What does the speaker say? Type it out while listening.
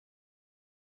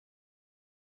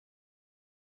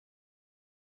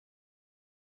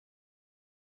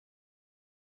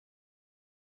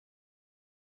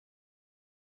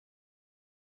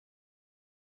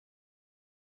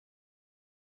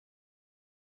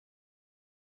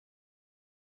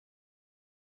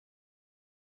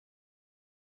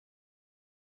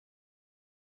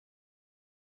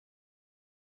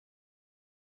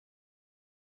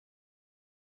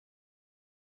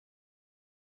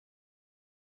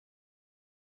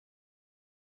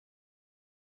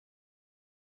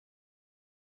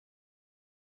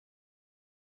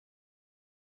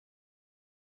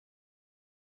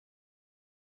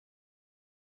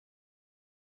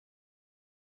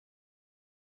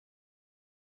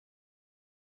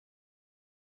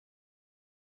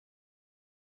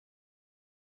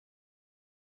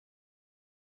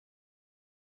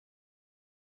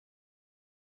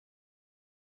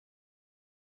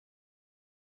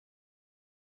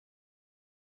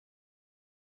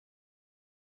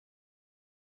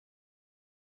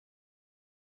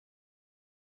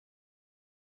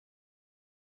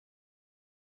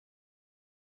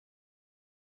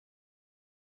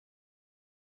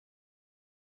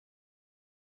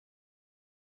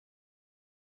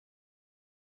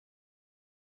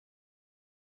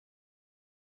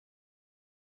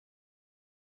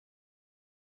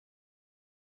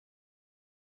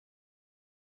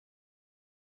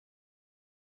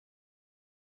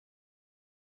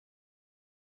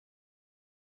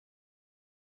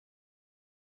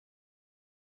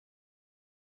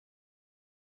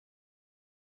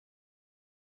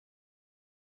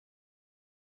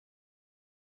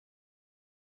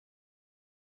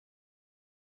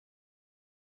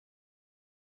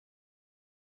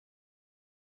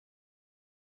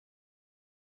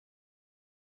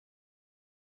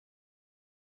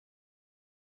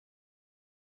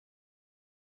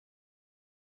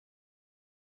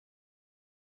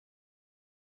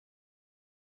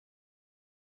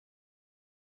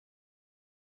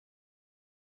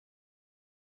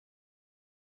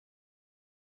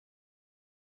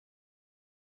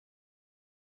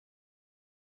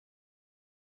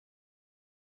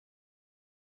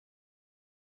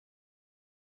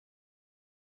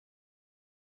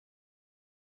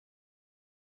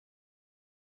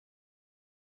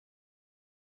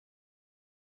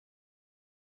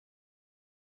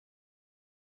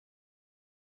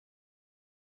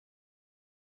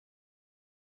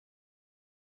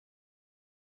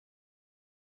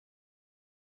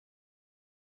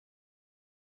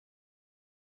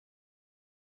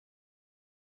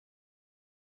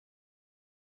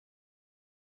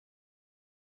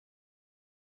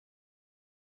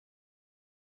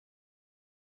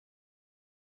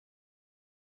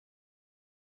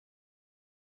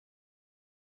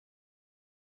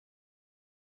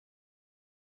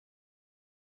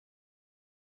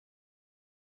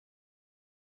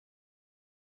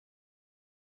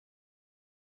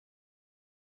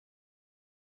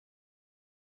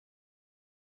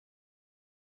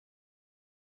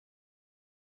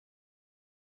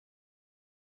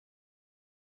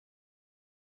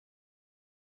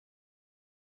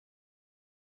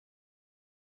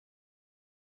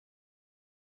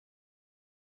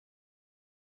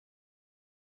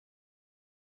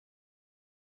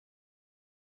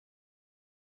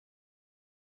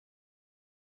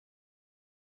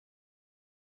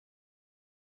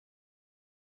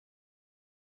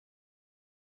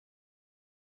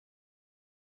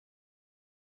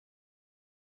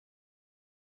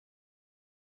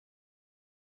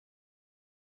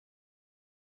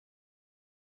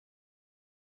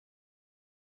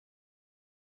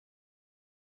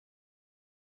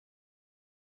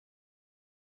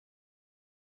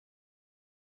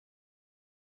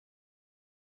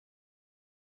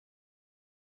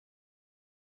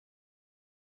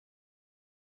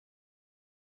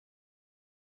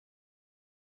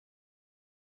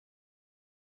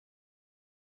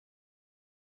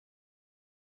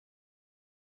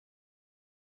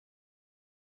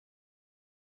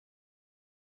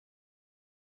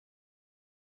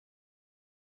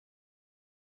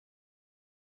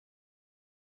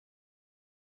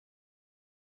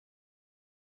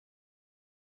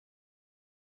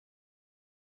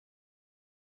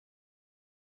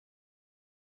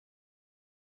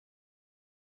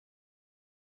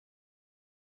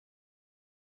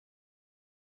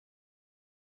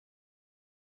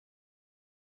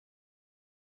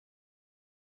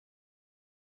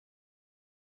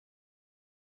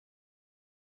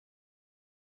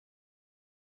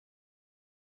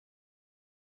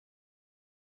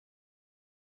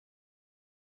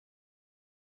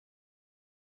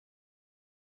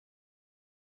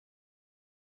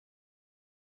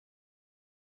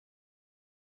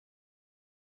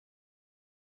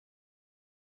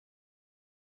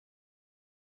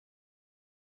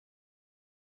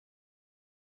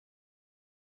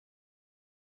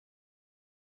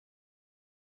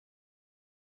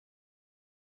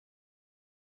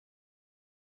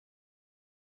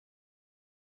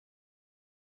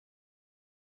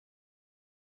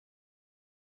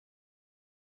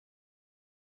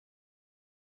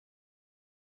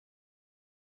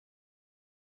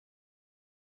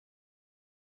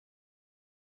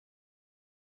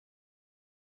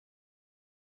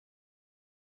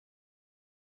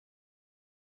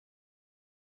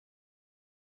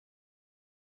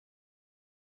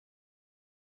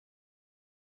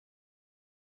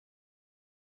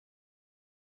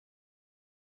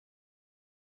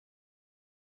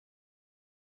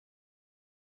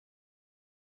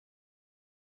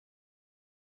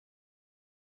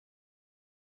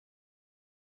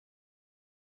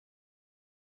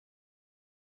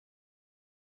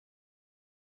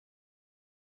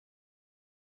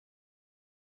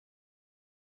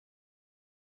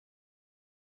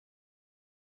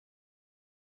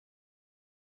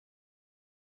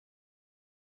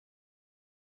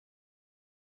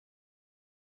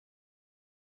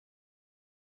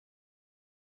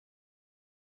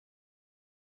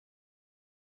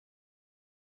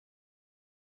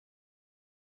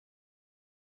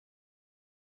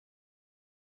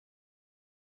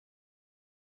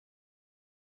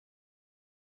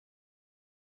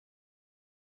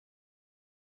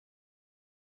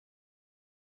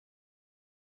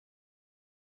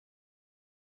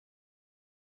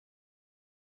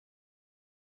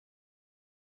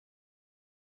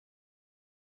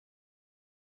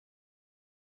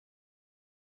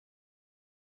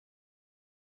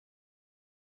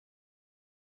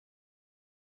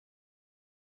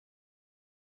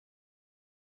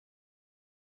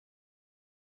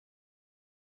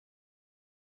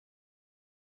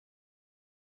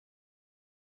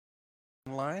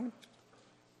Online.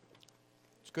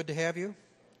 It's good to have you.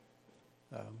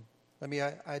 Let me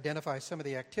identify some of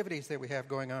the activities that we have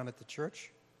going on at the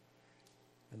church,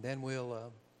 and then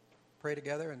we'll pray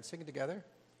together and sing together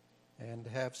and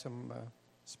have some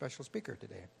special speaker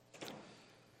today.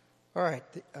 All right.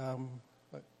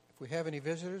 If we have any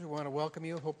visitors, we want to welcome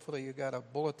you. Hopefully you got a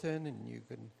bulletin and you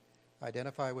can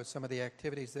identify with some of the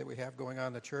activities that we have going on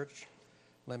in the church.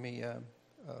 Let me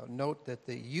note that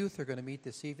the youth are going to meet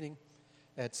this evening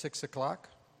at 6 o'clock,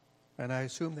 and I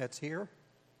assume that's here.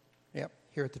 Yep,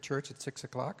 here at the church at 6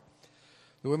 o'clock.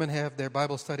 The women have their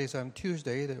Bible studies on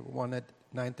Tuesday, the one at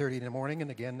 9:30 in the morning,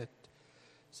 and again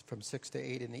from 6 to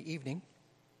 8 in the evening.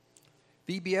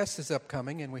 VBS is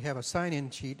upcoming, and we have a sign-in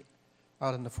sheet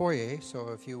out in the foyer, so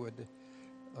if you would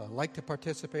like to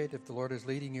participate, if the Lord is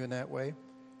leading you in that way,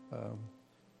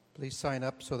 please sign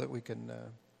up so that we can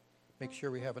make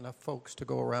sure we have enough folks to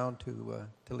go around to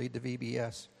lead the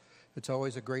VBS. It's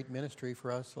always a great ministry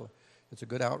for us. So it's a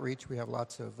good outreach. We have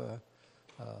lots of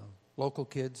local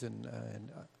kids and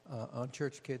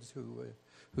unchurched kids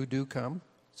who do come.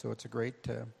 So it's a great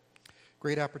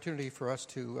opportunity for us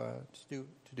to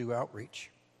do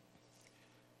outreach.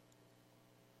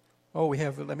 Oh,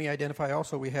 let me identify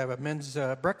also, we have a men's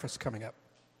breakfast coming up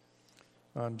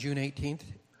on June 18th,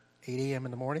 8 a.m.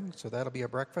 in the morning. So that'll be a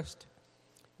breakfast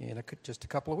in just a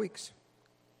couple of weeks.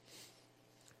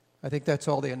 I think that's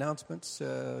all the announcements.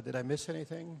 Did I miss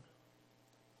anything?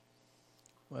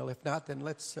 Well, if not, then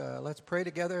let's pray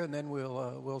together, and then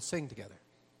we'll sing together.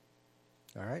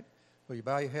 All right? Will you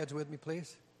bow your heads with me,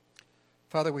 please?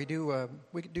 Father, we do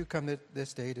come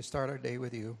this day to start our day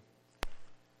with you,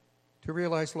 to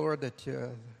realize, Lord, that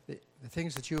the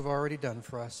things that you've already done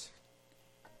for us,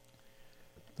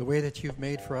 the way that you've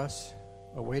made for us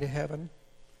a way to heaven.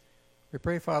 We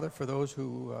pray, Father, for those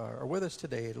who are with us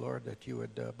today, Lord, that you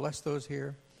would bless those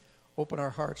here, open our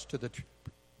hearts to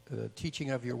the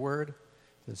teaching of your word,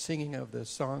 the singing of the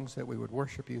songs, that we would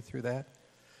worship you through that.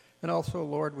 And also,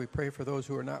 Lord, we pray for those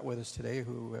who are not with us today,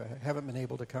 who haven't been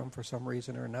able to come for some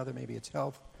reason or another. Maybe it's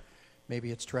health,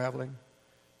 maybe it's traveling.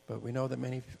 But we know that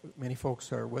many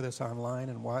folks are with us online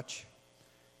and watch.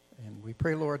 And we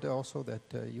pray, Lord, also that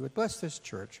you would bless this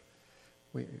church.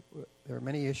 There are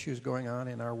many issues going on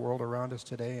in our world around us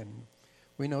today, and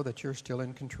we know that you're still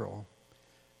in control.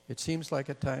 It seems like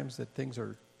at times that things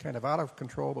are kind of out of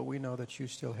control, but we know that you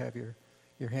still have your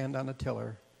hand on the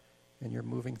tiller, and you're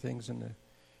moving things in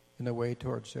the way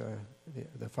towards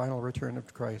the final return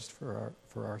of Christ for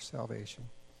our salvation,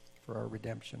 for our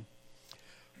redemption.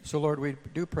 So, Lord, we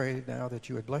do pray now that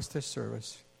you would bless this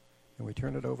service, and we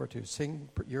turn it over to sing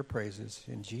your praises.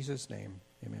 In Jesus' name,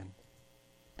 amen.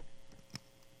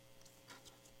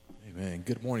 Amen.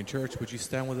 Good morning, church. Would you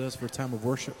stand with us for a time of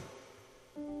worship?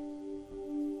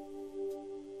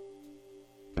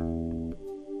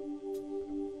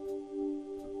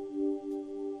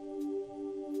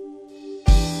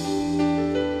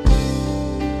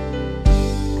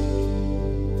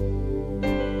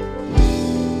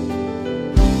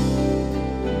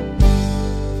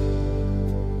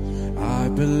 I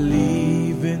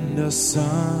believe in the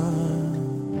sun.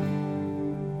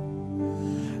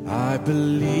 I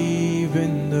believe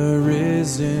in the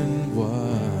risen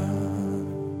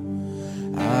one.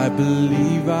 I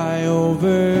believe I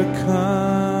overcome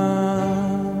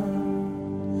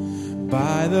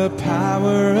by the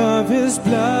power of his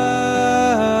blood.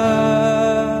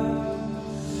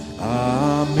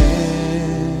 Amen.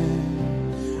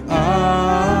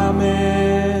 Amen.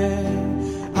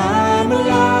 I'm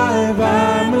alive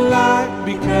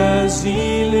because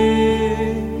he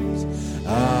lives.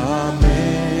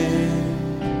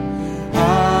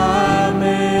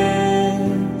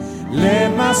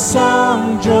 Let my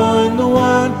song join the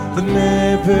one that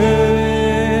never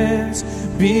ends,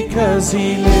 because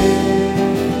he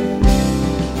lives.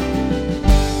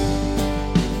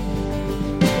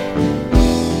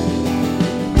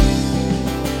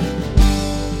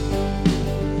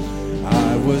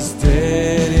 I was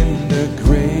dead in the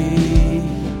grave.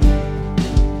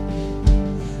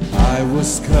 I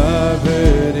was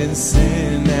covered in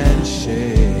sin and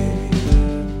shame.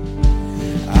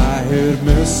 I heard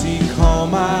mercy call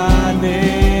my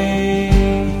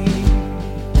name.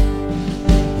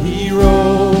 He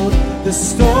rolled the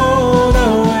stone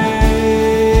away.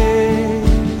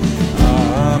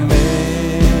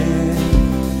 Amen.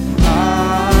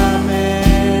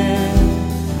 Amen.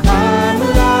 I'm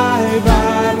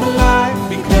alive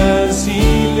because he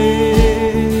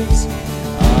lives.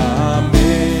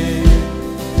 Amen.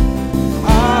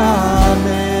 Amen.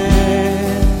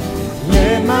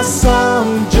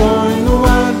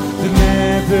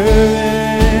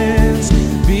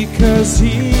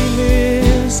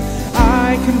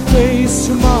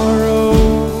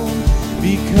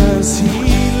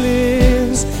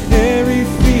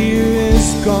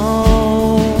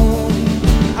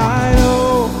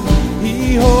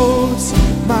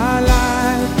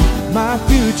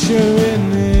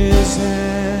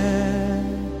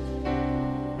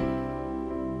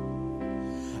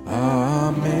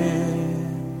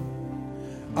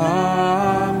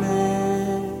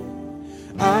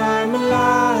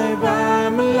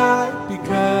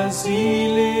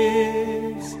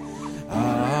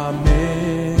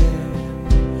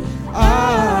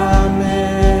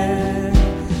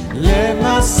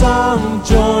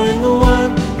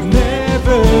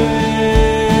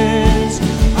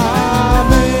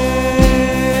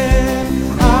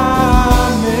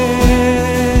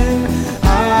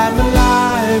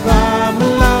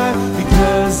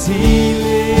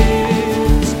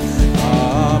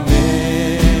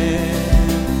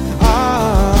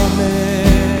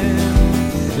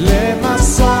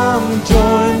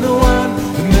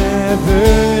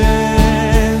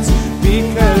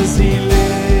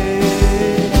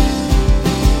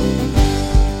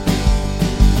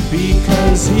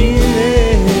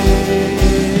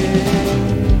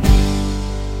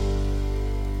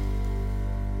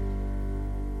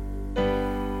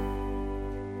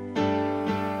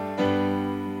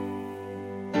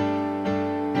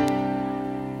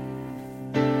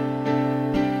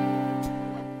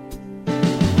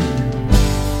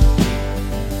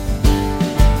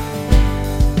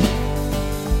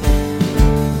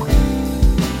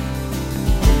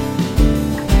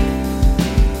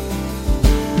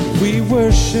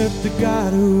 worship the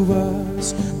God who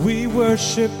was. We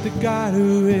worship the God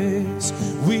who is.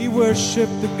 We worship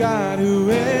the God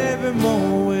who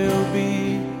evermore will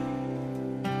be.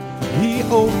 He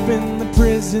opened the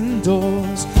prison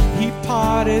doors. He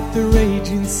parted the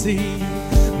raging sea.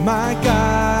 My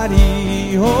God,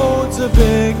 He holds a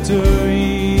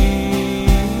victory.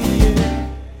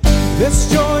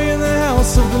 There's joy in the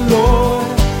house of the Lord.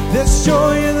 There's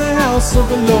joy in the house of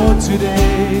the Lord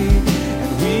today.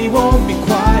 And we won't be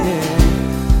quiet.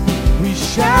 We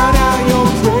shout out your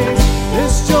praise.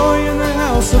 There's joy in the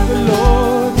house of the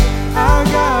Lord. Our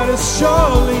God is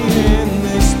surely in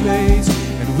this place.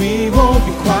 And we won't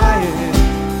be quiet.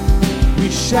 We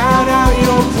shout out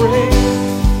your praise.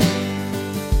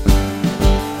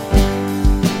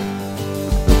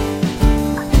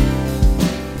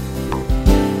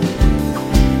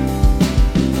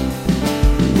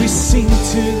 We sing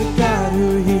to the God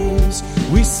who heals.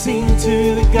 We sing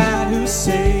to the God who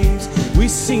saves. We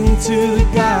sing to the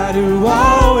God who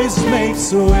always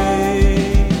makes a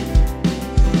way.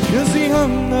 'Cause He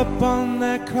hung up on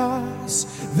that cross,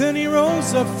 then He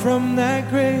rose up from that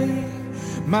grave.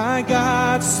 My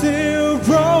God, still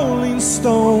rolling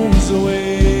stones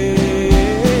away.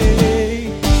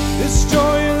 There's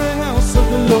joy in the house of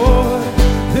the Lord.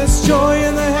 There's joy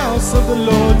in the house of the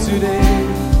Lord today.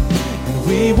 And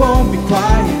we won't be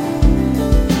quiet.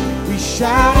 We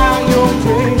shout out your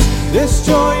praise. There's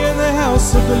joy in the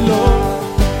house of the Lord.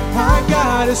 Our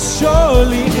God is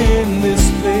surely in this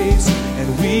place. And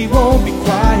we won't be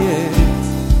quiet.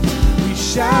 We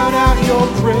shout out your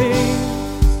praise.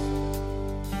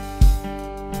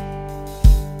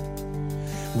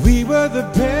 We were the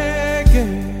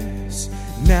beggars,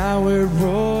 now we're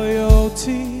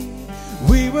royalty.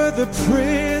 We were the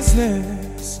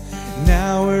prisoners,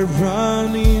 now we're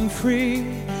running free.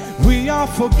 We are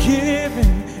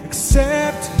forgiven,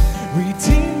 accepted,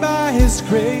 redeemed by His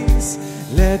grace.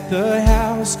 Let the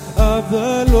house of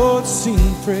the Lord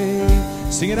sing praise.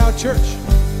 Sing it out, church.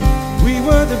 We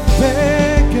were the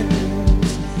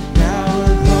beggars, now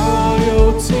we're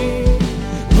royalty.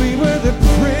 We were the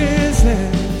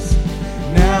prisoners,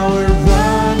 now we're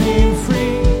running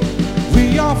free.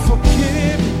 We are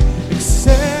forgiven,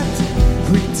 accepted,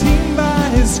 redeemed by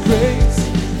His grace.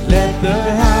 Let the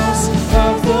house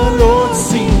of the Lord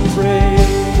sing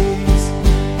praise.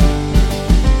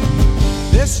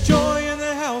 There's joy in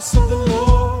the house of the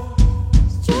Lord.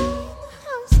 There's joy in the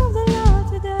house of the Lord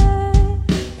today.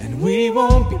 And we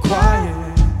won't be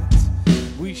quiet.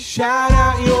 We shout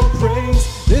out your praise.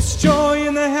 There's joy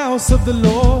in the house of the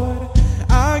Lord.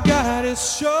 Our God is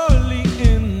surely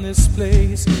in this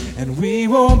place. And we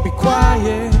won't be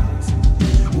quiet.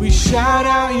 We shout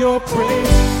out your praise.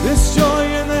 There's joy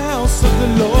in the house of the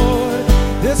Lord.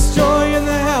 There's joy in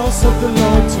the house of the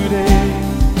Lord today.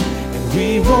 And we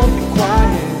won't be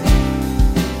quiet.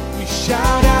 We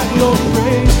shout out your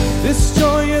praise. There's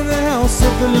joy in the house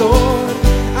of the Lord.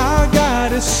 Our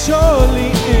God is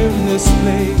surely in this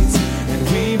place. And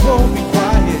we won't be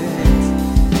quiet.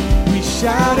 We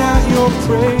shout out your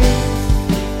praise.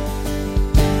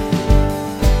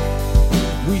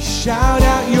 We shout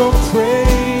out your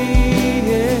praise.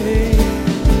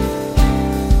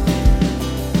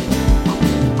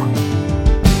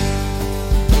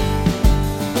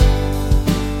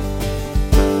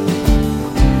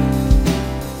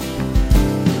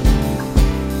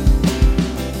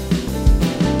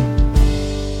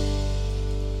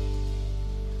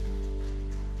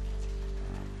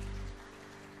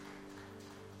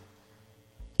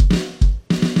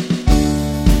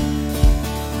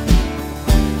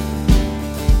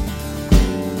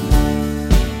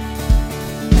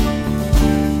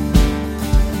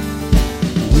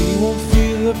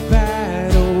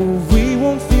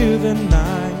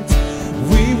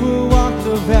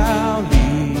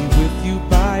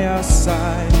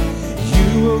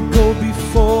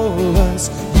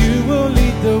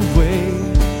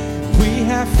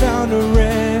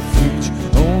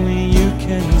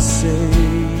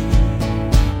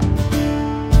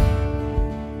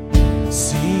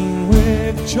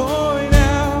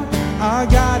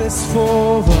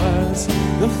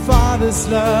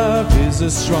 A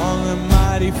strong and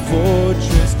mighty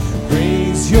fortress.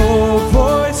 Raise your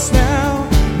voice now.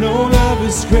 No love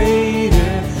is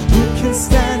greater. Who can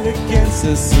stand against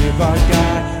us if our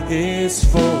God is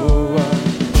for us?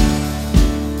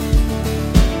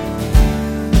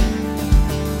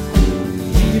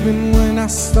 Even when I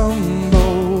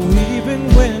stumble, even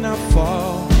when I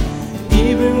fall,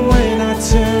 even when I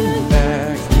turn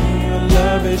back, your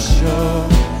love is sure.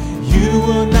 You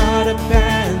will not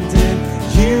abandon,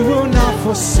 you will not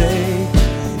forsake.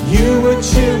 You will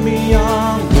cheer me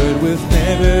onward with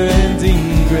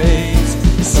never-ending grace.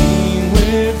 Sing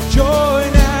with joy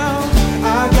now,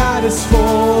 our God is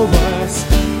for us.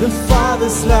 The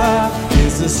Father's love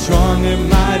is a strong and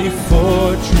mighty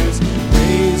fortress.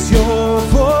 Raise your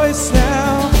voice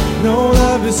now, no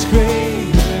love is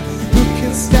greater. Who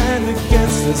can stand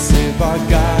against us if our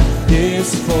God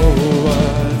is for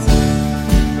us?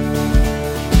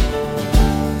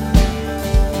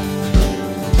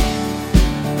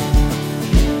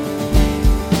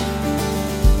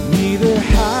 Neither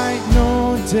height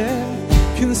nor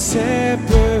depth can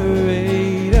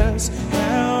separate us.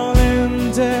 Hell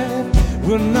and death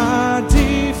will not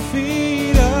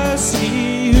defeat us.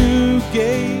 He who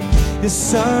gave His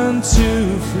Son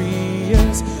to free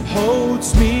us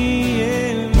holds me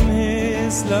in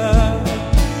His love.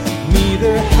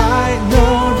 Neither height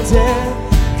nor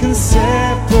depth can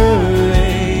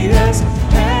separate us.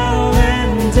 Hell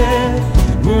and death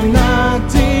will not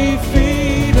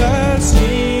defeat us.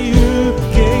 He who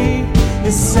gave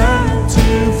His Son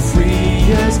to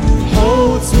free us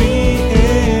holds me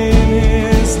in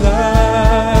His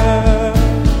love.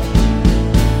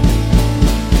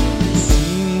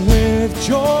 Sing with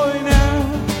joy now,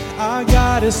 our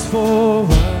God is for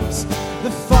us.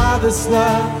 The Father's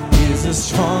love is a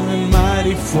strong and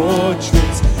mighty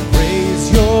fortress.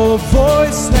 Raise your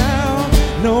voice now,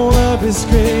 no love is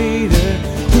greater.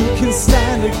 Who can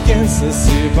stand against us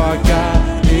if our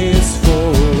God is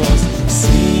for us?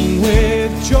 Sing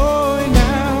with joy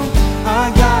now,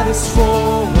 our God is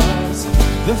for us.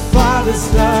 The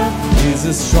Father's love is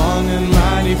a strong and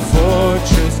mighty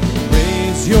fortress.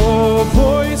 Raise your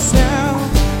voice now,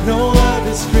 no love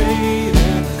is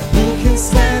greater. Who can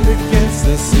stand against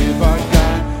us if our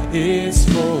God is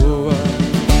for us?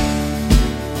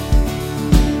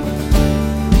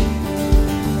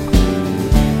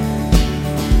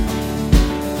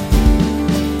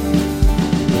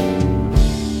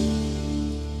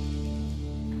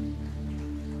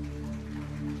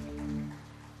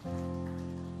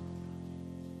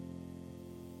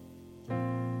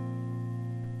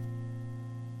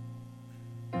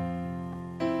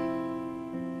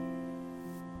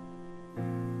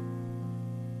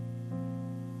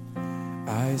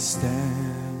 I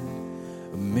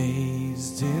stand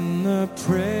amazed in the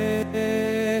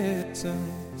presence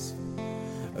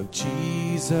of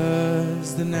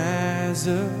Jesus the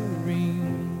Nazarene,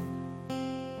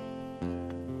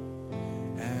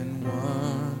 and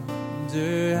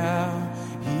wonder how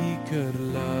He could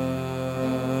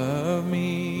love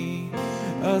me,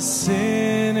 a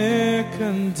sinner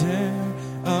condemned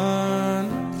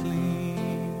unclean.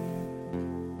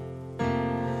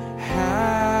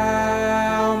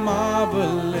 How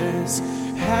marvelous,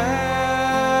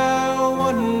 how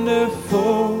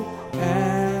wonderful,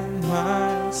 and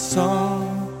my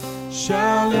song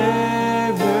shall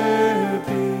ever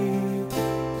be.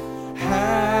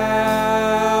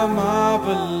 How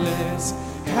marvelous,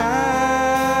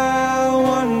 how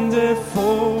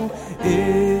wonderful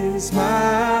is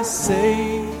my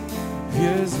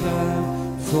Savior's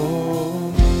love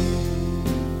for me.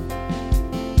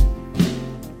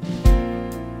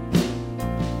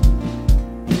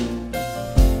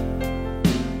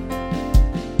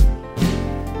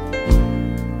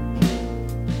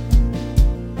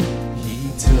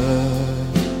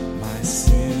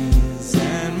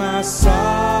 My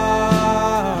sorrows,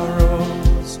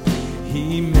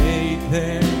 He made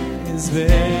them His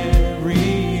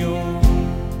very own.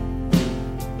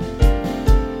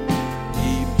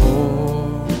 He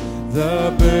bore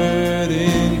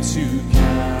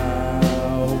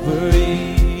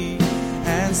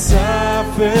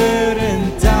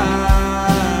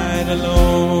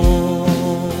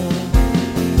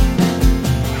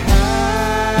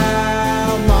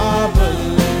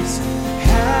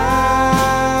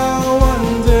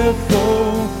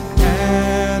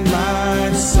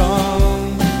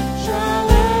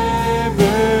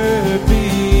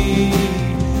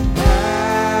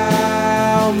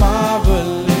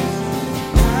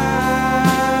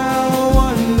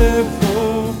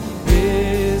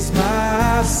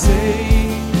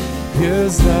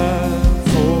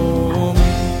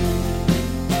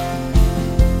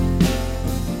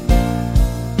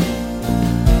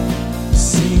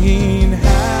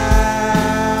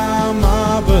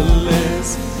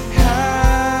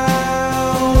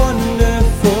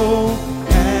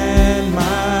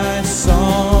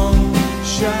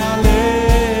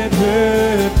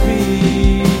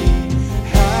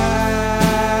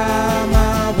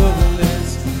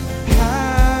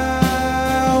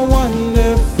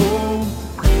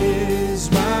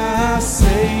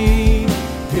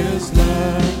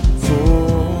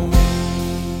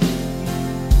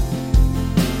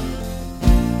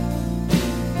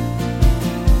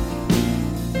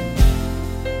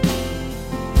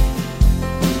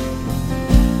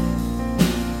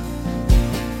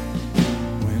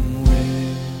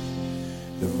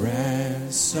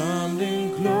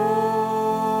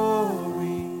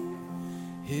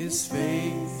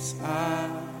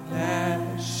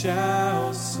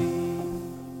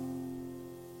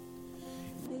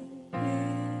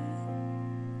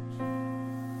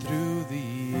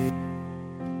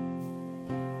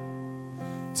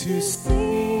to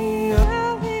see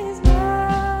of His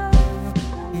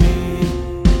love.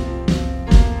 me,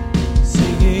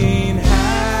 singing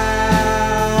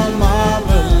how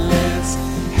marvelous,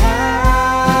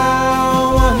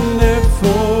 how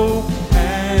wonderful,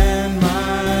 and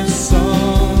my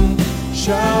song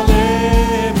shall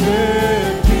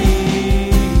ever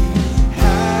be.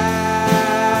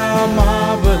 How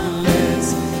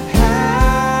marvelous,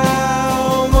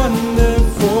 how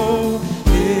wonderful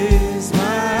is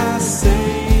my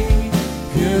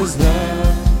Savior's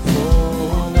love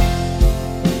for me.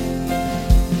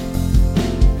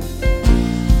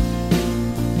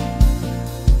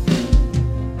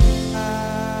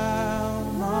 How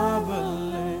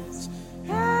marvelous,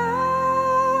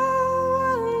 How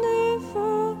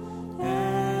wonderful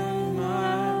and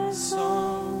my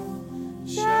song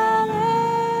shall shall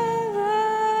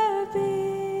ever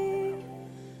be.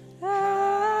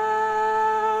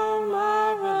 How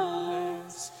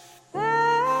marvelous,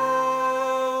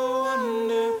 how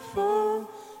wonderful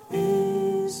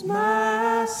is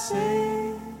my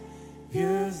Savior's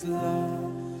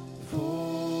love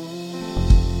for me.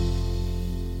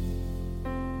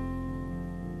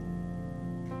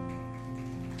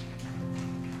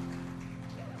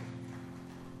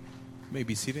 May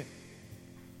be seated.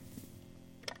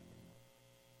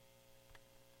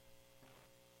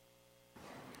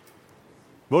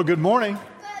 Well, good morning.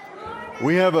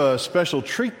 We have a special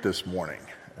treat this morning.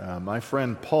 My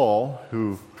friend Paul,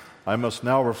 who I must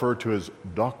now refer to as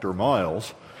Dr.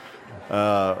 Miles,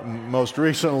 most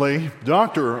recently,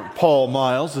 Dr. Paul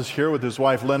Miles is here with his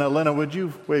wife, Lena. Lena, would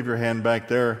you wave your hand back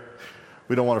there?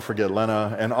 We don't want to forget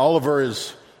Lena. And Oliver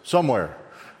is somewhere.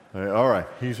 All right,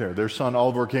 he's here. Their son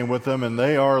Oliver came with them, and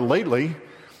they are lately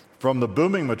from the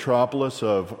booming metropolis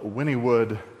of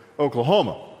Wynnewood,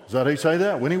 Oklahoma. Is that how you say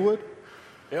that? Wynnewood?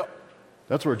 Yep,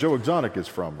 That's where Joe Exotic is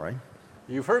from, right?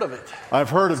 you've heard of it. I've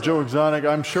heard of Joe Exotic.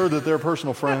 I'm sure that they're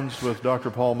personal friends with Dr.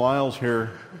 Paul Miles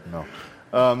here.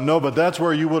 No, but that's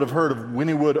where you would have heard of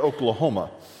Wynnewood,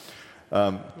 Oklahoma,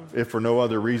 if for no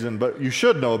other reason. But you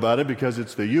should know about it because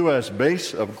it's the U.S.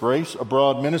 base of Grace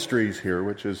Abroad Ministries here,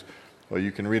 which is, well,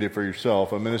 you can read it for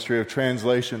yourself, a ministry of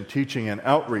translation, teaching, and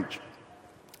outreach.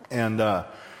 And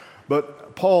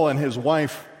but Paul and his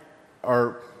wife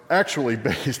are actually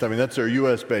based, I mean, that's their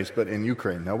U.S. base, but in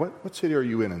Ukraine. Now, what city are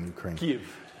you in Ukraine? Kiev.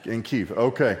 In Kiev,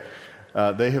 okay.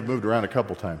 They have moved around a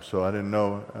couple times, so I didn't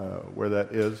know where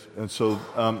that is. And so,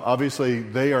 obviously,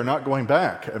 they are not going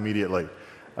back immediately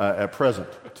at present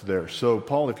to there. So,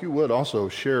 Paul, if you would also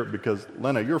share, because,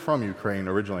 Lena, you're from Ukraine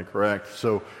originally, correct?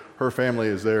 So, her family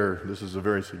is there. This is a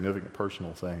very significant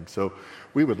personal thing. So,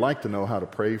 we would like to know how to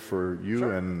pray for you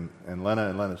Sure. and Lena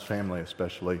and Lena's family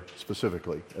especially,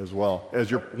 specifically, as well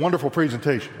as your wonderful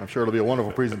presentation. I'm sure it'll be a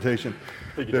wonderful presentation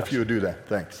Thank you, if Josh. you would do that.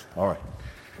 Thanks. All right.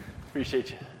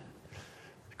 Appreciate you.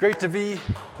 Great to be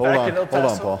Hold back on, in El hold on,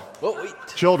 Paso. Paul. Oh, wait.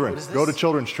 Children, What is go to this?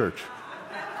 children's church.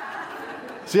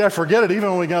 See, I forget it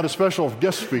even when we got a special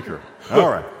guest speaker. All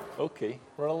right. Okay,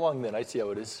 run along then. I see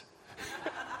how it is.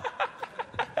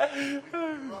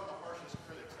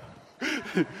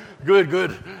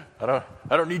 Good. I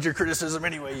don't need your criticism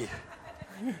anyway.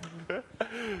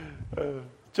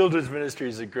 Children's ministry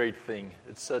is a great thing.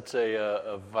 It's such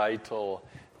a vital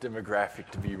demographic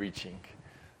to be reaching.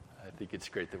 I think it's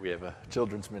great that we have a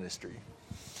children's ministry.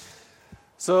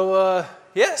 So,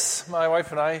 yes, my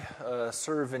wife and I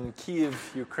serve in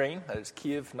Kiev, Ukraine. That is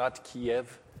Kiev, not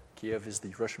Kiev. Kiev is the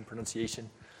Russian pronunciation.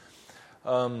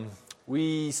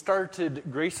 We started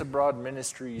Grace Abroad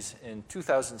Ministries in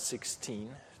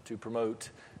 2016 to promote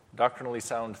doctrinally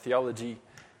sound theology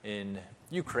in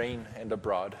Ukraine and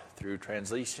abroad through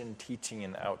translation, teaching,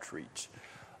 and outreach.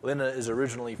 Lena is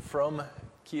originally from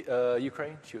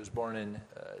Ukraine. She was born in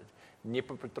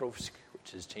Dnipropetrovsk,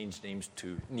 which has changed names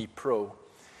to Dnipro.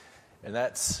 And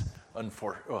that's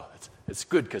it's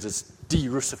good because it's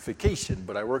de-Russification,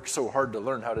 but I worked so hard to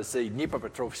learn how to say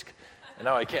Dnipropetrovsk, and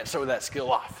now I can't show that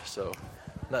skill off, so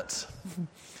nuts.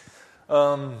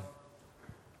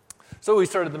 So we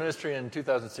started the ministry in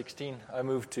 2016. I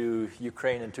moved to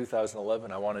Ukraine in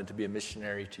 2011. I wanted to be a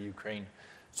missionary to Ukraine,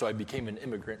 so I became an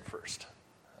immigrant first.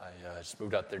 I just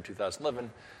moved out there in 2011,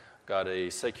 got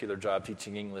a secular job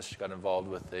teaching English, got involved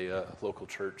with a local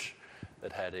church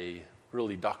that had a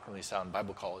really doctrinally sound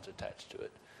Bible college attached to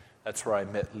it. That's where I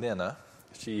met Lena.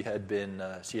 She had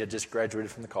just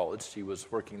graduated from the college. She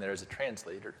was working there as a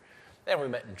translator, and we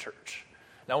met in church.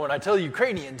 Now, when I tell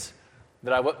Ukrainians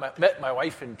that I met my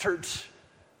wife in church,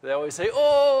 they always say,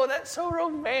 "Oh, that's so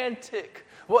romantic.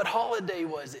 What holiday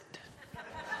was it?"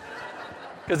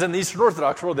 Because in the Eastern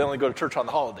Orthodox world, they only go to church on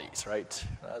the holidays, right?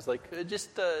 And I was like,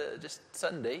 just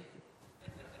Sunday.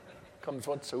 comes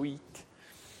once a week.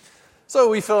 So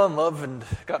we fell in love and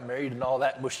got married and all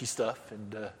that mushy stuff,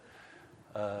 and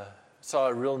saw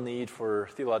a real need for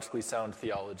theologically sound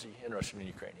theology in Russian and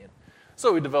Ukrainian.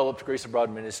 So we developed Grace Abroad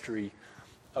Ministry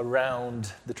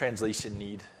around the translation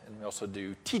need, and we also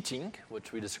do teaching,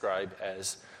 which we describe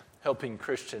as helping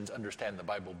Christians understand the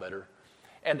Bible better,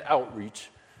 and outreach,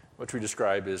 which we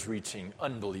describe as reaching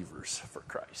unbelievers for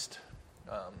Christ.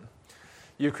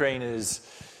 Ukraine is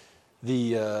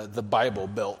the Bible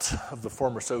Belt of the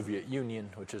former Soviet Union,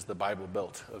 which is the Bible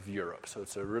Belt of Europe. So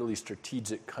it's a really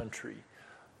strategic country.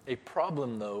 A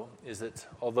problem, though, is that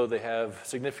although they have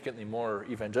significantly more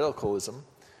evangelicalism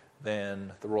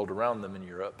than the world around them in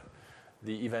Europe,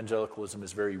 the evangelicalism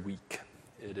is very weak.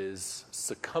 It is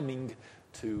succumbing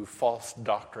to false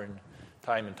doctrine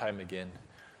time and time again.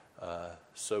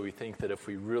 So we think that if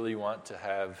we really want to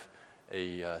have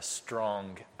a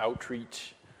strong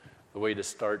outreach, the way to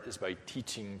start is by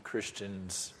teaching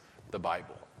Christians the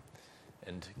Bible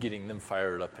and getting them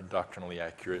fired up and doctrinally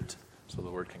accurate so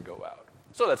the word can go out.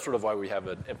 So that's sort of why we have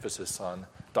an emphasis on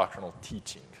doctrinal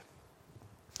teaching.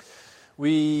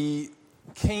 We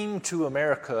came to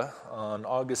America on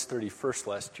August 31st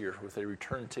last year with a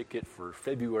return ticket for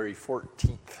February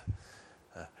 14th.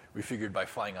 We figured by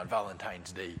flying on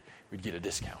Valentine's Day, we'd get a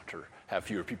discount or have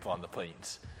fewer people on the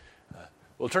planes.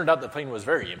 Well, it turned out the plane was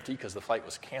very empty because the flight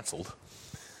was canceled.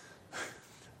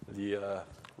 The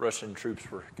Russian troops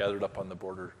were gathered up on the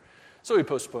border. So we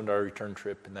postponed our return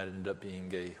trip, and that ended up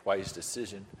being a wise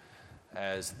decision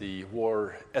as the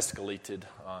war escalated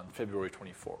on February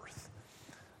 24th.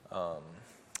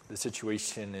 The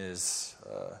situation is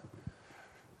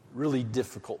really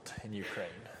difficult in Ukraine.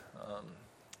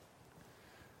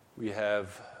 We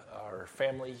have our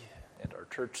family and our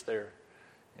church there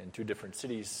in 2 different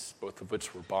cities, both of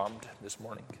which were bombed this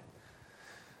morning.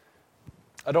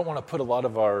 I don't want to put a lot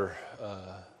of our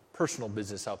personal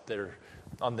business out there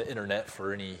on the internet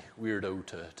for any weirdo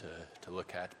to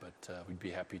look at, but we'd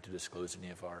be happy to disclose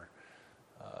any of our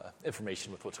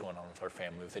information with what's going on with our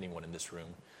family, with anyone in this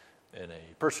room, in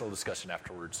a personal discussion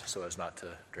afterwards, so as not to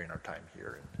drain our time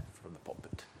here from the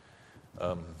pulpit.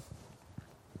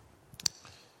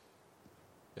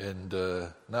 And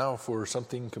now for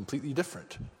something completely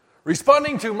different.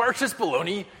 Responding to Marxist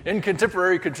baloney in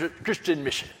contemporary Christian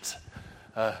missions.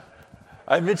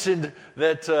 I mentioned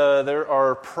that there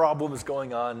are problems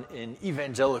going on in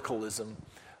evangelicalism.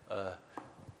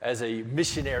 As a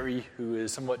missionary who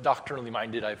is somewhat doctrinally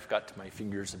minded, I've got my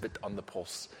fingers a bit on the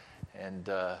pulse. And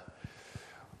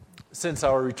since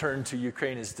our return to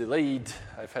Ukraine is delayed,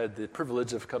 I've had the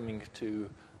privilege of coming to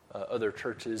other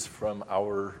churches from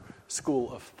our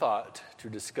school of thought to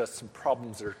discuss some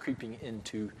problems that are creeping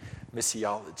into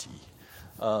missiology.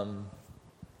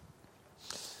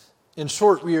 In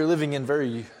short, we are living in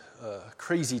very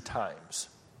crazy times.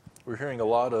 We're hearing a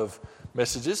lot of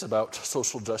messages about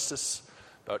social justice,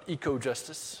 about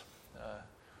eco-justice.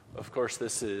 Of course,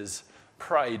 this is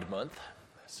Pride Month,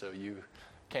 so you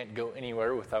can't go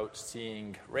anywhere without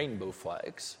seeing rainbow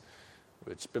flags,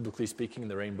 which, biblically speaking,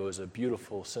 the rainbow is a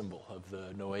beautiful symbol of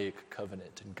the Noahic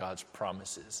covenant and God's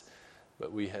promises.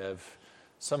 But we have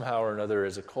somehow or another,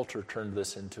 as a culture, turned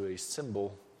this into a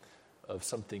symbol of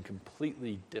something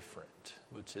completely different,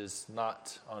 which is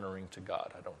not honoring to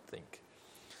God, I don't think.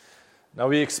 Now,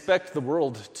 we expect the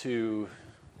world to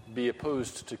be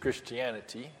opposed to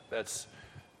Christianity. That's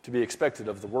to be expected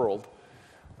of the world.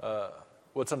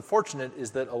 What's unfortunate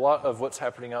is that a lot of what's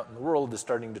happening out in the world is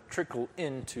starting to trickle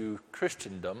into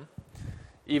Christendom,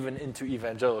 even into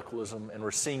evangelicalism, and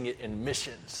we're seeing it in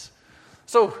missions.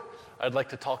 So I'd like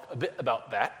to talk a bit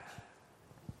about that.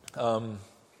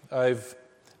 I've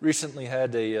recently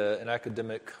had an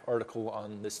academic article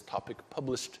on this topic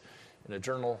published in a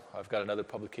journal. I've got another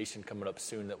publication coming up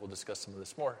soon that will discuss some of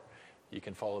this more. You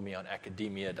can follow me on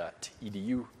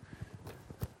academia.edu.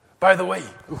 By the way,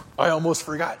 I almost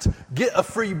forgot. Get a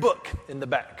free book in the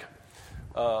back.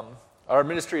 Our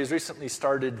ministry has recently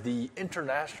started the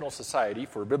International Society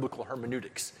for Biblical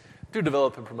Hermeneutics to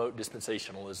develop and promote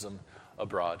dispensationalism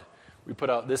abroad. We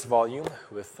put out this volume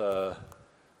with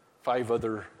 5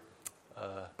 other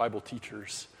Bible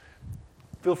teachers.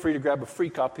 Feel free to grab a free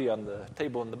copy on the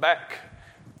table in the back.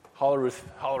 Holler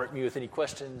at me with any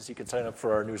questions. You can sign up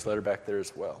for our newsletter back there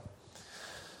as well.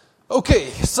 Okay,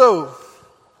 so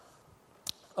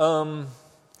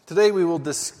today we will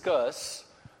discuss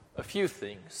a few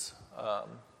things.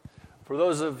 For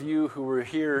those of you who were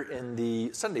here in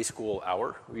the Sunday school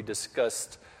hour, we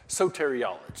discussed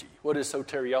soteriology. What is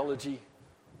soteriology?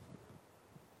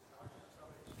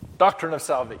 Doctrine of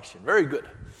salvation. Very good.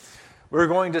 We're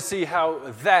going to see how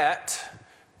that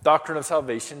doctrine of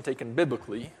salvation, taken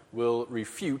biblically, will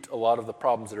refute a lot of the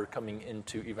problems that are coming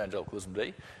into evangelicalism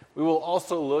today. We will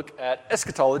also look at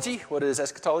eschatology. What is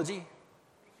eschatology?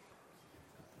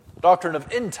 Doctrine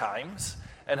of end times,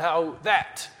 and how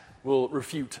that will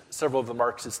refute several of the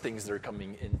Marxist things that are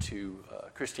coming into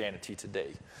Christianity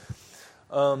today.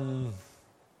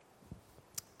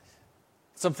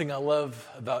 Something I love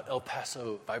about El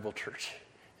Paso Bible Church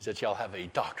is that y'all have a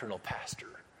doctrinal pastor.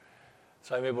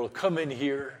 So I'm able to come in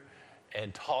here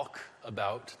and talk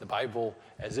about the Bible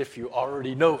as if you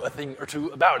already know a thing or two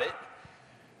about it,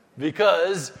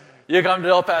 because you come to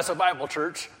El Paso Bible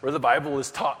Church where the Bible is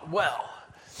taught well.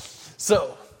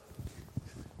 So,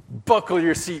 buckle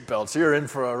your seatbelts. You're in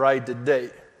for a ride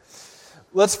today.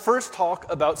 Let's first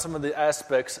talk about some of the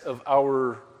aspects of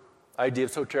our idea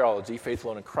of soteriology, faith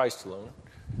alone and Christ alone.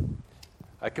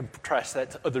 I contrast that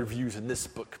to other views in this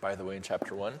book, by the way, in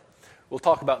chapter 1. We'll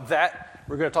talk about that.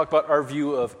 We're going to talk about our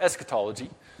view of eschatology,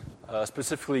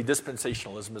 specifically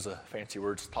dispensationalism is a fancy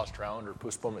word it's tossed around, or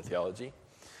postponement theology.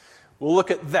 We'll look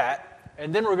at that,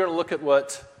 and then we're going to look at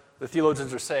what the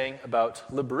theologians are saying about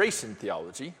liberation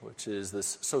theology, which is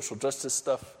this social justice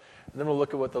stuff. And then we'll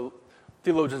look at what the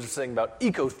theologians are saying about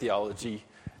eco-theology,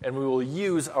 and we will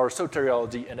use our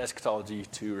soteriology and eschatology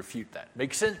to refute that.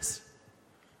 Make sense?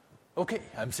 Okay,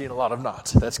 I'm seeing a lot of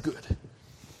nods. That's good.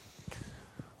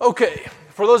 Okay,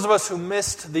 for those of us who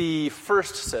missed the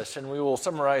first session, we will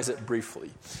summarize it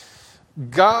briefly.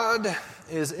 God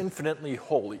is infinitely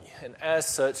holy, and as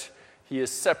such, he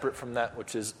is separate from that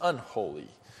which is unholy.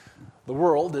 The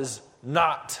world is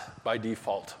not, by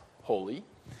default, holy.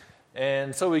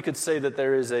 And so we could say that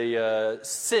there is a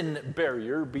sin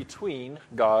barrier between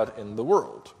God and the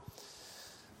world.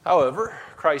 However,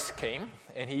 Christ came,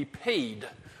 and he paid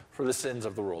for the sins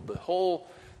of the world.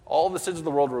 All the sins of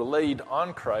the world were laid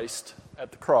on Christ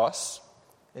at the cross,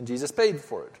 and Jesus paid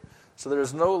for it. So there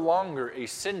is no longer a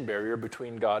sin barrier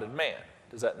between God and man.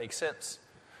 Does that make sense?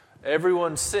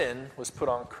 Everyone's sin was put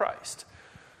on Christ.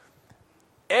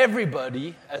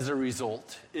 Everybody, as a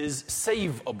result, is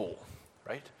savable,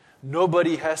 right?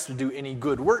 Nobody has to do any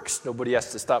good works. Nobody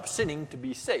has to stop sinning to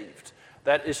be saved.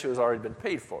 That issue has already been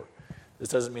paid for. This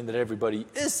doesn't mean that everybody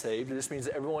is saved. It just means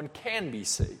that everyone can be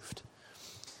saved.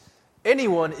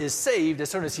 Anyone is saved as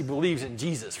soon as he believes in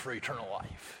Jesus for eternal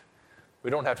life.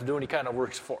 We don't have to do any kind of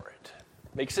works for it.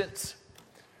 Make sense?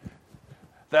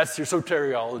 That's your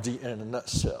soteriology in a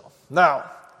nutshell. Now,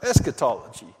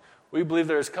 eschatology. We believe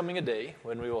there is coming a day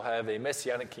when we will have a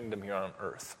messianic kingdom here on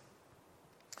earth.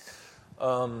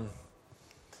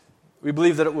 We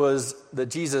believe that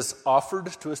Jesus offered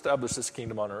to establish this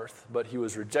kingdom on earth, but he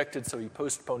was rejected, so he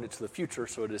postponed it to the future,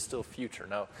 so it is still future.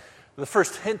 Now, the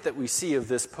first hint that we see of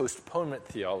this postponement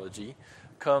theology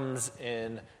comes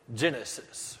in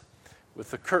Genesis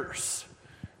with the curse,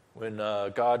 when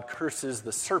God curses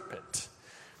the serpent.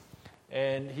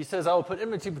 And he says, I will put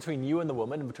enmity between you and the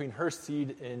woman, and between her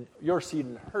seed and your seed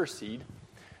and her seed.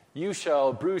 You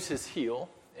shall bruise his heel,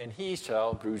 and he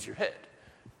shall bruise your head.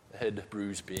 The head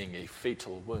bruise being a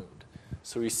fatal wound.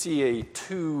 So we see a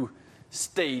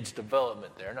two-stage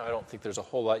development there. Now, I don't think there's a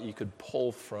whole lot you could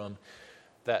pull from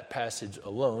that passage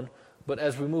alone. But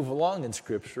as we move along in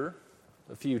Scripture,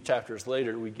 a few chapters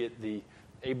later, we get the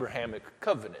Abrahamic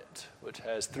covenant, which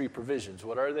has three provisions.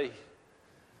 What are they?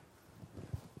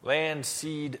 Land,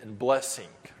 seed, and blessing,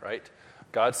 right?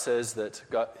 God says that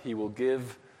he will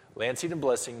give land, seed, and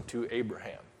blessing to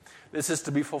Abraham. This is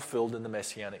to be fulfilled in the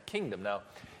Messianic kingdom. Now,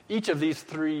 each of these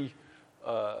three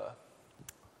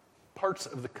parts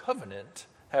of the covenant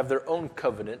have their own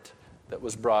covenant that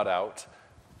was brought out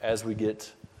as we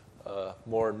get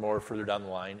more and more further down the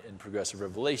line in progressive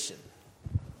revelation.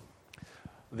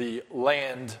 The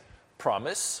land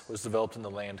promise was developed in the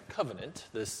land covenant.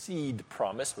 The seed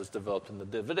promise was developed in the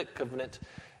Davidic covenant,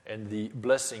 and the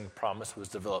blessing promise was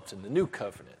developed in the new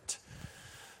covenant.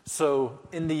 So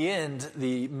in the end,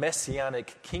 the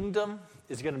messianic kingdom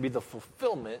is going to be the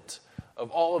fulfillment of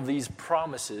all of these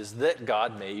promises that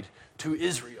God made to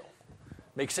Israel.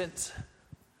 Make sense?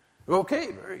 Okay,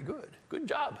 very good. Good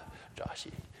job, Josh.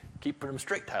 Keeping them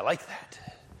straight. I like that.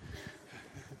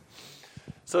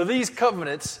 So these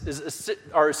covenants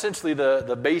are essentially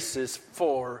the basis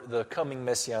for the coming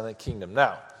messianic kingdom.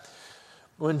 Now,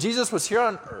 when Jesus was here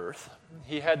on earth,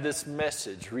 he had this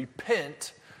message,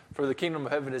 repent, for the kingdom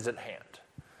of heaven is at hand.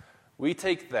 We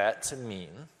take that to mean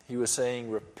he was saying,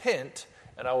 repent,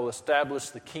 and I will establish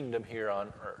the kingdom here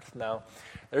on earth. Now,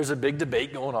 there's a big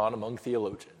debate going on among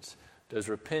theologians. Does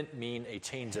repent mean a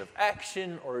change of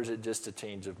action, or is it just a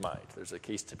change of mind? There's a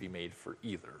case to be made for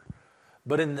either.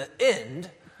 But in the end,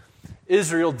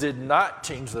 Israel did not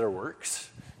change their works,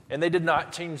 And they did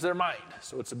not change their mind,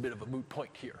 so it's a bit of a moot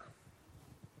point here.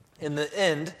 In the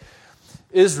end,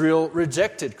 Israel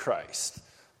rejected Christ.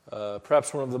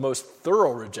 Perhaps one of the most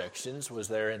thorough rejections was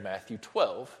there in Matthew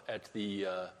 12 at the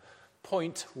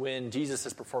point when Jesus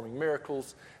is performing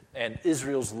miracles and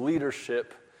Israel's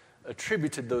leadership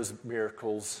attributed those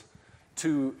miracles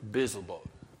to Beelzebub,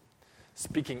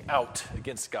 speaking out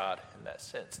against God in that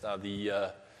sense. Now,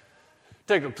 the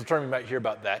technical term you might hear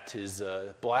about that is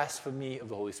blasphemy of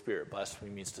the Holy Spirit. Blasphemy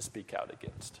means to speak out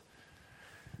against.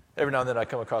 Every now and then I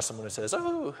come across someone who says,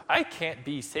 "Oh, I can't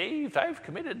be saved. I've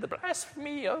committed the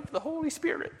blasphemy of the Holy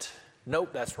Spirit."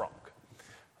 Nope, that's wrong.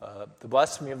 The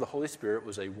blasphemy of the Holy Spirit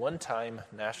was a one-time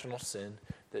national sin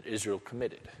that Israel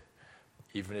committed.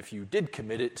 Even if you did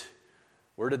commit it,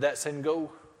 where did that sin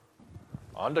go?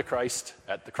 On to Christ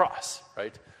at the cross,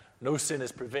 right? No sin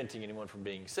is preventing anyone from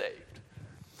being saved.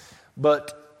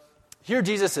 But here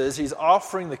Jesus is, he's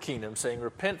offering the kingdom, saying,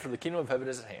 repent, for the kingdom of heaven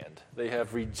is at hand. They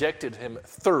have rejected him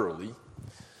thoroughly.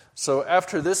 So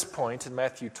after this point in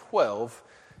Matthew 12,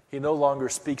 he no longer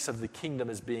speaks of the kingdom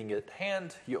as being at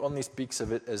hand. He only speaks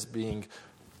of it as being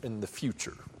in the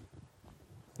future.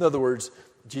 In other words,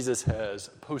 Jesus has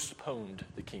postponed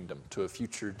the kingdom to a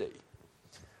future day.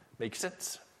 Make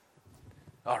sense?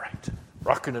 All right,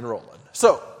 rocking and rolling.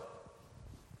 So,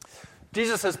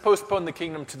 Jesus has postponed the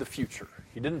kingdom to the future.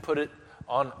 He didn't put it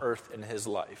on earth in his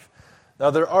life. Now,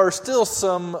 there are still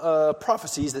some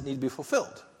prophecies that need to be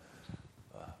fulfilled.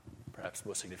 Perhaps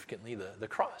most significantly, the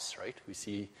cross, right? We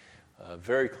see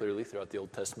very clearly throughout the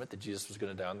Old Testament that Jesus was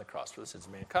going to die on the cross for the sins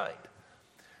of mankind.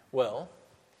 Well,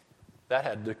 that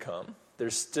had to come.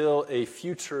 There's still a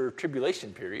future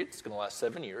tribulation period. It's going to last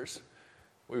 7 years.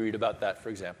 We read about that, for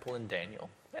example, in Daniel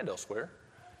and elsewhere.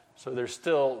 So there's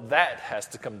still, that has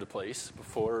to come to place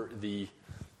before the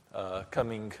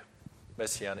coming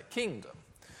Messianic kingdom.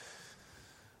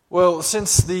 Well,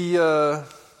 since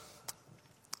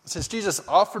Jesus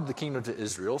offered the kingdom to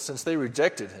Israel, since they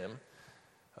rejected him,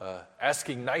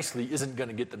 asking nicely isn't going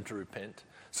to get them to repent.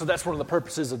 So that's one of the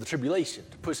purposes of the tribulation,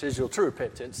 to push Israel to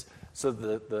repentance so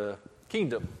that the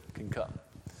kingdom can come.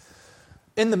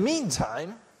 In the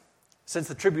meantime, since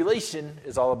the tribulation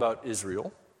is all about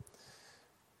Israel,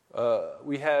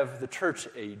 we have the church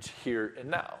age here and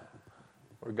now,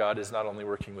 where God is not only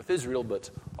working with Israel, but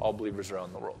all believers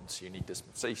around the world. It's a unique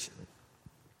dispensation.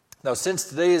 Now, since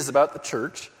today is about the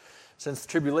church, since the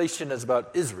tribulation is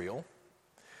about Israel,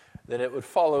 then it would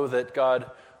follow that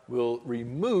God will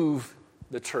remove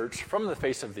the church from the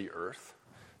face of the earth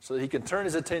so that he can turn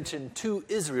his attention to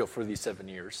Israel for these 7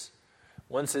 years.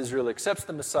 Once Israel accepts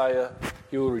the Messiah,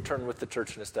 he will return with the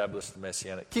church and establish the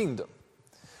Messianic kingdom.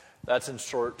 That's, in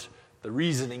short, the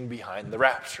reasoning behind the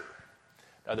rapture.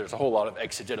 Now, there's a whole lot of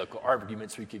exegetical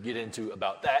arguments we could get into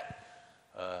about that,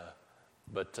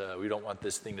 but we don't want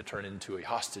this thing to turn into a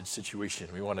hostage situation.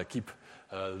 We want to keep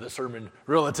the sermon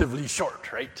relatively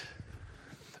short, right?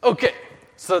 Okay,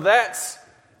 so that's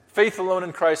faith alone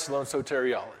in Christ alone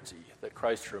soteriology, that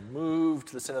Christ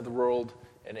removed the sin of the world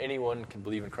and anyone can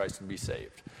believe in Christ and be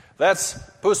saved. That's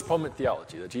postponement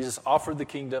theology, that Jesus offered the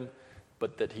kingdom,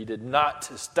 but that he did not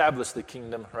establish the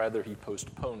kingdom, rather he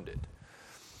postponed it.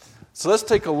 So let's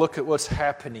take a look at what's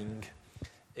happening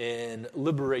in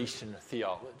liberation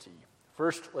theology.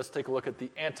 First, let's take a look at the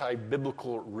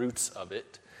anti-biblical roots of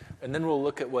it, and then we'll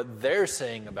look at what they're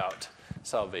saying about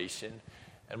salvation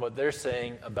and what they're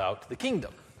saying about the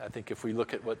kingdom. I think if we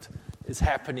look at what is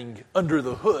happening under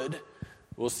the hood,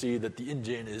 we'll see that the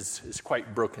engine is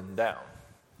quite broken down.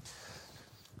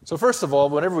 So first of all,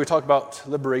 whenever we talk about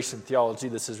liberation theology,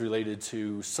 this is related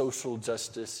to social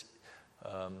justice,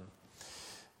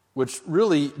 which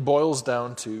really boils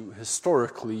down to,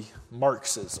 historically,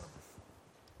 Marxism.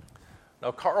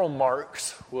 Now, Karl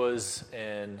Marx was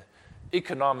an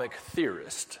economic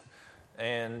theorist,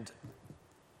 and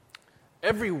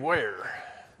everywhere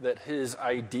that his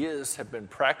ideas have been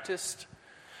practiced,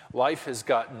 life has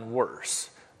gotten worse,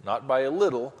 not by a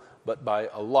little, but by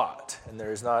a lot. And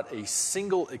there is not a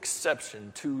single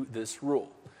exception to this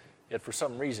rule. Yet for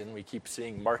some reason, we keep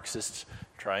seeing Marxists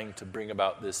trying to bring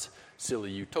about this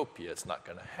silly utopia. It's not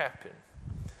going to happen.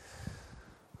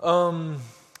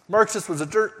 Marx was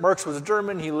a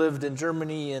German. He lived in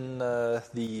Germany in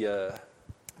the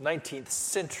 19th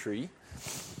century.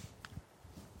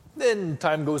 Then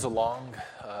time goes along.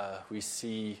 We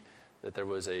see that there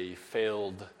was a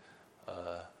failed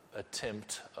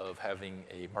attempt of having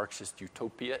a Marxist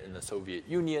utopia in the Soviet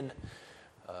Union.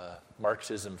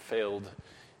 Marxism failed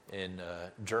in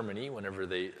Germany whenever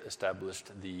they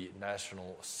established the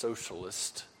National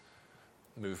Socialist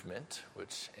movement,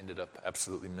 which ended up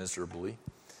absolutely miserably.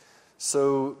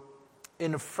 So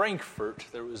in Frankfurt,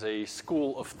 there was a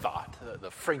school of thought,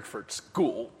 the Frankfurt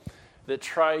School, that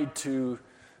tried to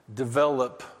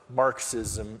develop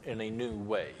Marxism in a new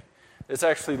way. It's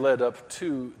actually led up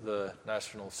to the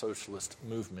National Socialist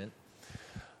movement.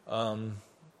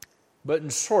 But in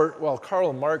short, while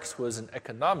Karl Marx was an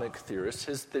economic theorist,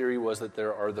 his theory was that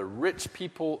there are the rich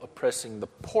people oppressing the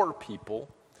poor people.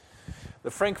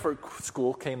 The Frankfurt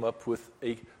School came up with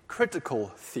a critical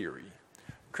theory.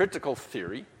 Critical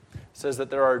theory says that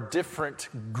there are different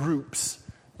groups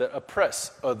that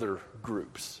oppress other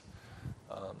groups.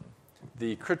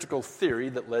 The critical theory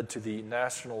that led to the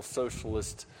National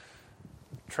Socialist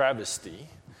travesty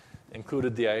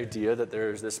included the idea that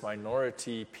there is this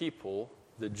minority people,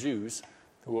 the Jews,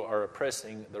 who are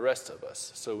oppressing the rest of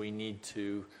us. So we need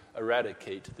to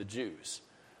eradicate the Jews.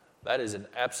 That is an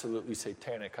absolutely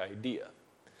satanic idea.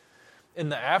 In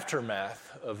the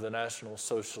aftermath of the National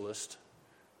Socialist,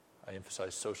 I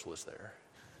emphasize socialist there,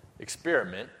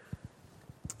 experiment,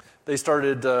 they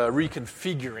started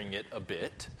reconfiguring it a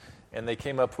bit, and they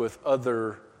came up with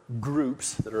other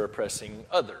groups that are oppressing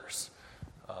others.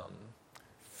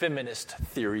 Feminist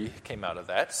theory came out of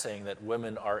that, saying that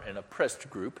women are an oppressed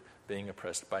group being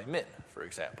oppressed by men, for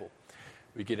example.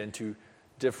 We get into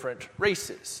different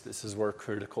races. This is where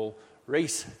critical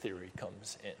race theory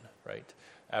comes in, right?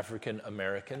 African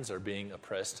Americans are being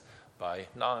oppressed by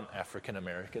non-African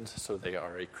Americans, so they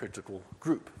are a critical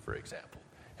group, for example.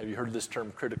 Have you heard this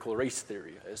term critical race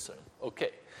theory, I assume?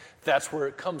 Okay, that's where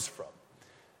it comes from.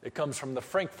 It comes from the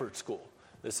Frankfurt School,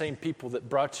 the same people that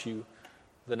brought you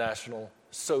the National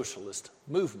Socialist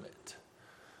movement.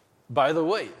 By the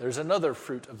way, there's another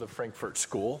fruit of the Frankfurt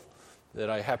School that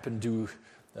I happen to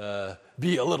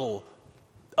be a little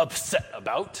upset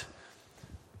about.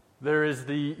 There is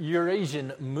the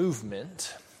Eurasian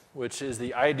movement, which is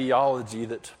the ideology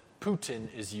that Putin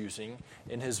is using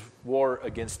in his war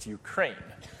against Ukraine.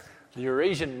 The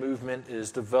Eurasian movement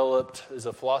is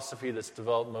a philosophy that's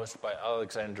developed most by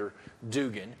Alexander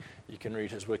Dugin. You can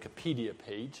read his Wikipedia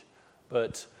page,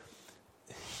 but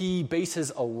he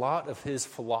bases a lot of his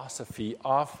philosophy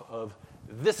off of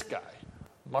this guy,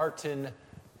 Martin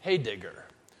Heidegger,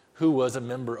 who was a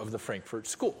member of the Frankfurt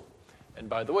School. And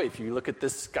by the way, if you look at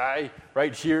this guy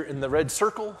right here in the red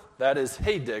circle, that is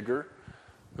Heidegger,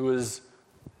 who is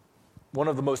one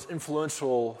of the most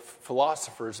influential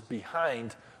philosophers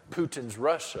behind Putin's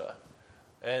Russia.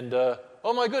 And,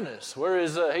 oh my goodness, where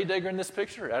is Heidegger in this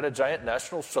picture? At a giant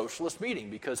National Socialist meeting,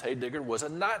 because Heidegger was a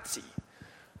Nazi.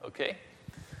 Okay?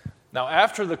 Now,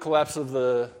 after the collapse of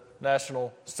the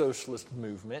National Socialist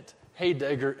movement,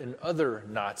 Heidegger and other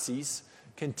Nazis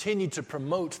continued to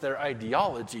promote their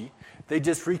ideology. They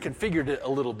just reconfigured it a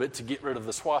little bit to get rid of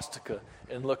the swastika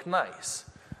and look nice.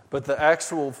 But the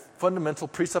actual fundamental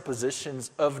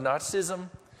presuppositions of Nazism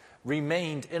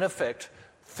remained in effect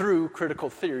through critical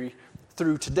theory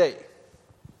through today.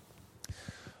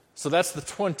 So that's the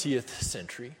 20th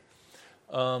century.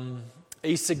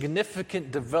 A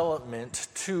significant development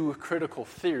to critical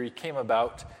theory came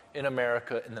about in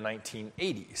America in the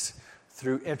 1980s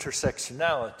through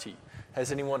intersectionality.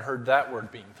 Has anyone heard that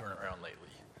word being thrown around lately?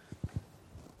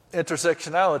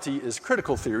 Intersectionality is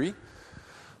critical theory,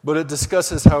 but it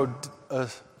discusses how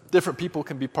different people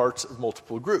can be parts of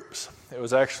multiple groups. It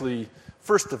was actually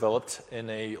first developed in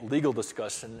a legal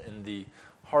discussion in the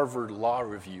Harvard Law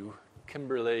Review.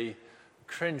 Kimberly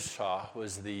Crenshaw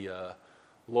was the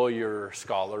lawyer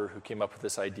scholar who came up with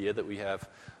this idea that we have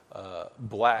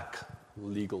black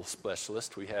legal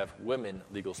specialists, we have women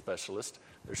legal specialists.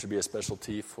 There should be a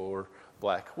specialty for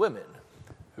black women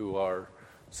who are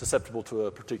susceptible to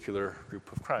a particular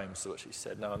group of crimes, is what she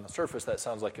said. Now, on the surface, that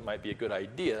sounds like it might be a good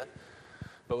idea,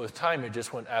 but with time, it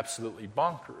just went absolutely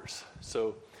bonkers.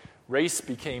 So race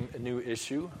became a new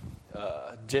issue,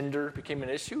 gender became an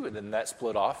issue, and then that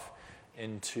split off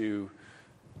into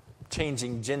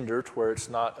changing gender to where it's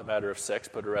not a matter of sex,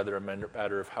 but rather a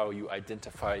matter of how you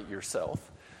identify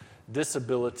yourself.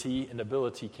 Disability and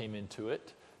ability came into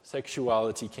it.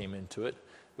 Sexuality came into it.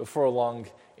 Before long,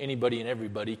 anybody and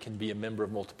everybody can be a member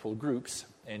of multiple groups,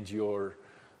 and your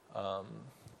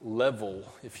level,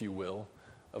 if you will,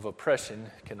 of oppression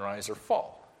can rise or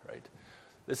fall, right?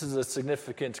 This is a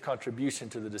significant contribution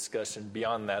to the discussion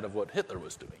beyond that of what Hitler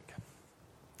was doing.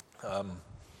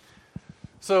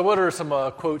 So what are some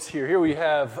quotes here? Here we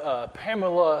have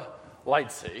Pamela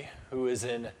Lightsey, who is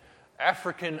an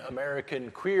African-American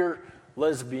queer,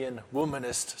 lesbian,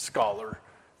 womanist scholar,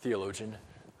 theologian.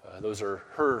 Those are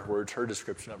her words, her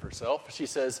description of herself. She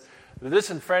says, the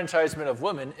disenfranchisement of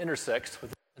women intersects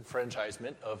with the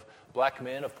disenfranchisement of black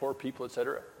men, of poor people,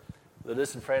 etc. The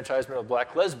disenfranchisement of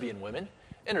black lesbian women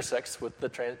intersects with the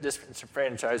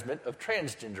disenfranchisement of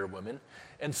transgender women,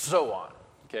 and so on.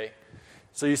 Okay?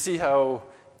 So you see how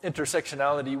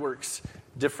intersectionality works,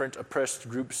 different oppressed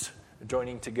groups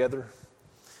joining together.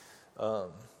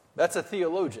 That's a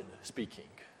theologian speaking,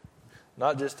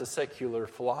 not just a secular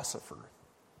philosopher.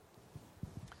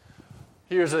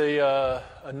 Here's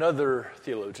another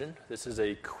theologian. This is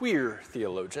a queer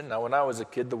theologian. Now, when I was a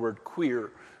kid, the word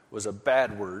queer was a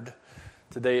bad word.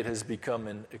 Today, it has become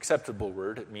an acceptable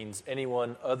word. It means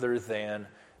anyone other than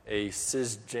a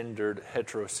cisgendered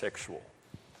heterosexual.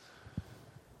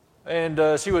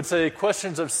 And she would say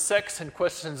questions of sex and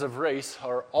questions of race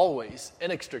are always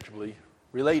inextricably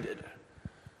related.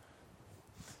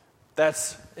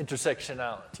 That's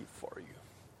intersectionality for you.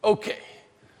 Okay,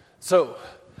 so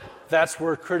that's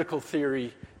where critical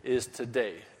theory is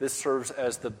today. This serves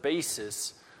as the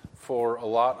basis for a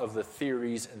lot of the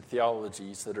theories and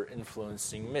theologies that are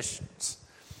influencing missions.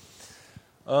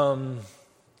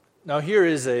 Now here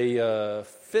is a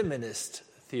feminist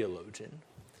theologian.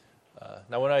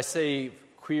 Now when I say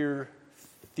queer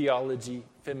theology,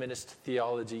 feminist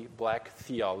theology, black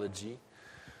theology,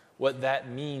 what that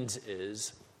means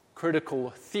is critical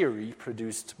theory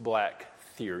produced black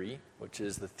theory, which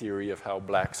is the theory of how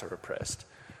blacks are oppressed.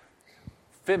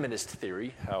 Feminist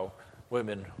theory, how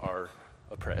women are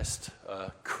oppressed.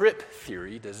 Crip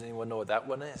theory, does anyone know what that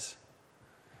one is?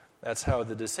 That's how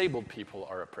the disabled people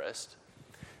are oppressed.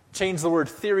 Change the word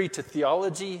theory to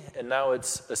theology, and now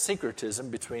it's a syncretism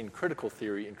between critical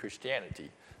theory and Christianity.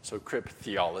 So crip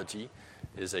theology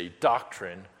is a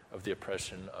doctrine of the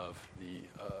oppression of the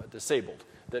disabled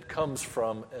that comes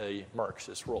from a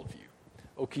Marxist worldview.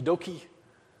 Okie dokie?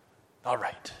 All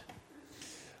right.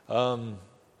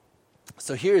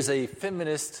 So here's a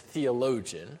feminist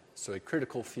theologian, so a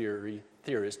critical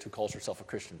theorist who calls herself a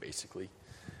Christian, basically.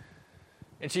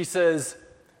 And she says,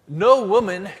 no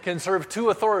woman can serve two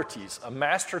authorities, a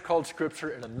master called Scripture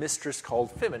and a mistress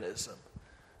called feminism.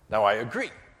 Now, I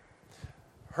agree.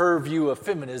 Her view of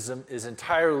feminism is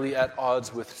entirely at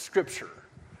odds with Scripture.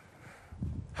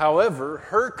 However,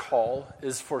 her call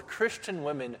is for Christian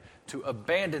women to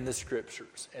abandon the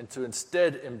Scriptures and to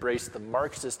instead embrace the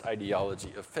Marxist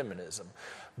ideology of feminism.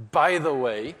 By the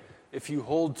way, if you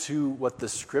hold to what the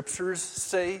Scriptures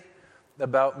say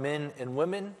about men and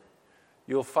women,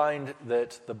 you'll find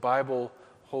that the Bible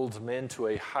holds men to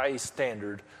a high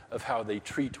standard of how they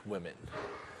treat women.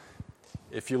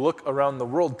 If you look around the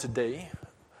world today,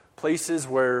 places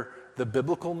where the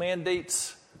biblical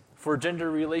mandates for gender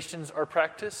relations are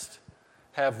practiced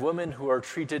have women who are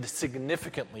treated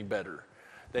significantly better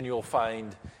than you'll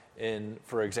find in,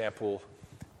 for example,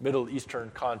 Middle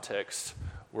Eastern contexts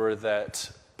where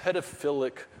that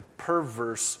pedophilic,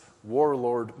 perverse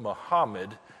warlord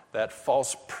Muhammad, that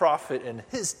false prophet and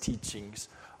his teachings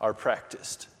are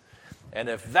practiced. And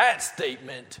if that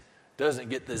statement doesn't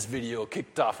get this video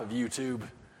kicked off of YouTube,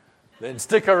 then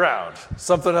stick around.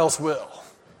 Something else will.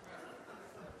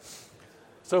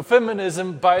 So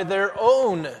feminism, by their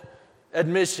own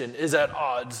admission, is at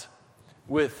odds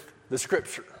with the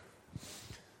Scripture.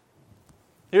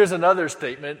 Here's another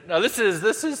statement. Now this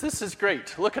is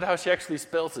great. Look at how she actually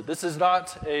spells it. This is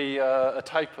not a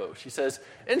typo. She says,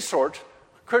 in short,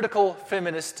 critical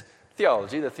feminist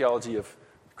theology, the theology of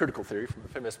critical theory from a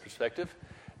feminist perspective,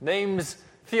 names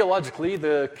theologically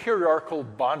the hierarchical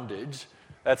bondage.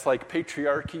 That's like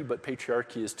patriarchy, but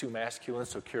patriarchy is too masculine,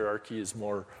 so hierarchy is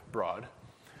more broad.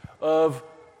 Of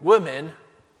women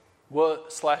 /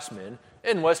 men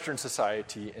in Western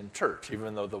society and church,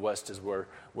 even though the West is where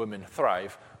women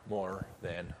thrive more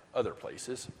than other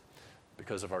places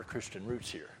because of our Christian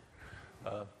roots here.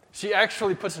 She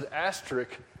actually puts an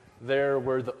asterisk there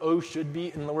where the O should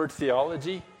be in the word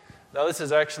theology. Now, this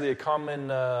is actually a common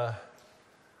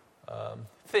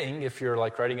thing if you're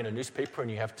like writing in a newspaper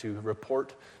and you have to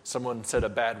report someone said a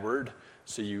bad word.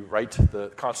 So you write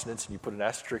the consonants and you put an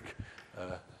asterisk,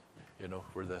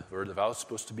 where the vowel is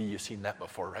supposed to be. You've seen that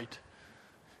before, right?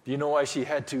 Do you know why she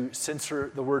had to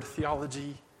censor the word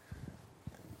theology?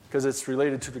 Because it's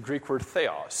related to the Greek word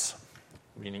theos,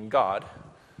 meaning God,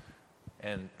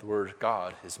 and the word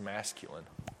God is masculine.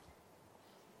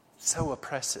 So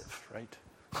oppressive, right?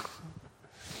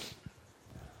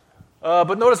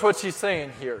 But notice what she's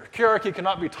saying here. Hierarchy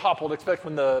cannot be toppled except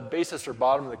when the basis or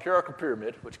bottom of the hierarchical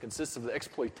pyramid, which consists of the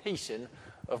exploitation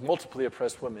of multiply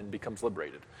oppressed women, becomes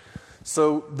liberated.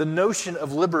 So the notion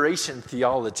of liberation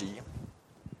theology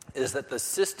is that the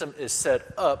system is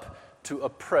set up to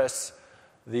oppress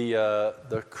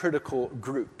the critical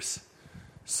groups.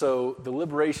 So the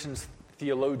liberations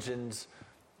theologians'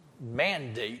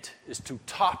 mandate is to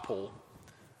topple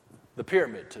the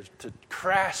pyramid, to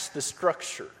crash the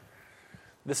structure.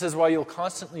 This is why you'll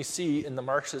constantly see in the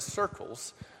Marxist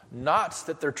circles, not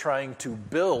that they're trying to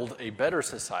build a better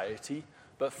society,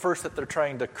 but first that they're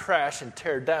trying to crash and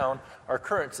tear down our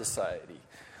current society.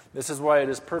 This is why it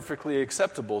is perfectly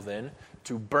acceptable then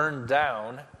to burn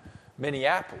down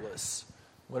Minneapolis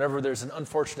whenever there's an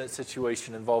unfortunate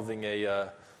situation involving a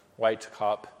white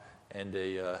cop and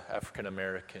a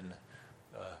African-American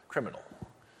criminal,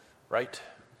 right?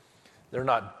 They're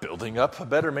not building up a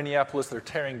better Minneapolis, they're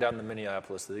tearing down the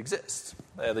Minneapolis that exists.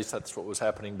 At least that's what was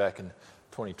happening back in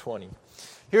 2020.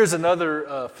 Here's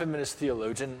another feminist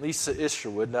theologian, Lisa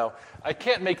Isherwood. Now, I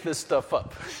can't make this stuff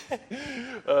up.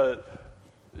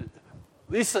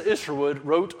 Lisa Isherwood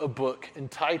wrote a book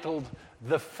entitled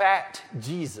The Fat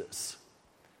Jesus,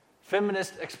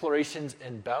 Feminist Explorations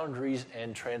in Boundaries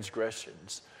and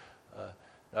Transgressions.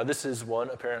 Now, this is one,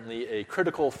 apparently, a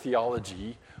critical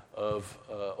theology of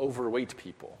overweight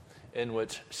people, in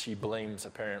which she blames,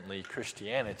 apparently,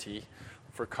 Christianity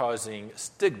for causing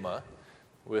stigma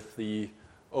with the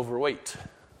overweight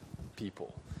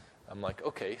people. I'm like,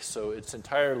 okay, so it's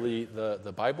entirely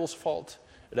the Bible's fault.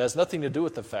 It has nothing to do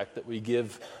with the fact that we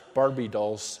give Barbie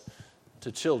dolls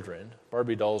to children,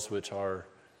 Barbie dolls which are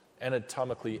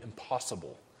anatomically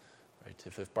impossible. Right?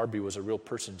 If Barbie was a real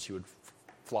person, she would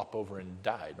flop over and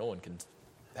die. No one can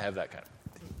have that kind of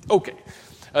thing. Okay,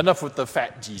 enough with the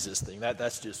fat Jesus thing.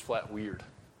 That's just flat weird.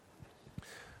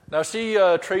 Now, she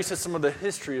traces some of the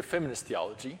history of feminist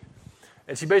theology,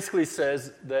 and she basically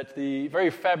says that the very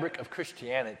fabric of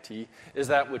Christianity is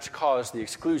that which caused the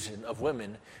exclusion of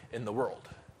women in the world.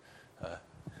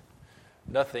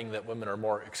 Nothing that women are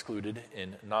more excluded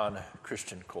in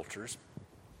non-Christian cultures,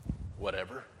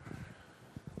 whatever.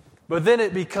 But then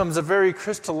it becomes a very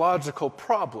Christological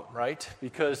problem, right?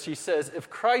 Because she says if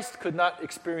Christ could not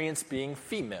experience being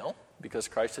female, because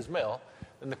Christ is male,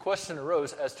 then the question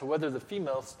arose as to whether the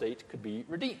female state could be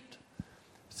redeemed.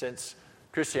 Since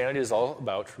Christianity is all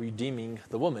about redeeming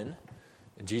the woman,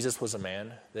 and Jesus was a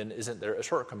man, then isn't there a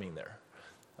shortcoming there?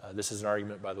 This is an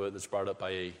argument, by the way, that's brought up by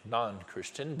a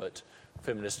non-Christian, but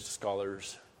feminist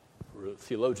scholars,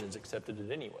 theologians accepted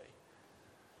it anyway.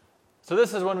 So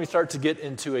this is when we start to get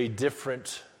into a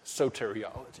different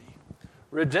soteriology.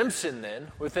 Redemption,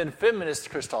 then, within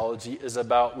feminist Christology is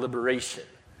about liberation.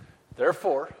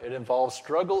 Therefore, it involves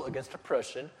struggle against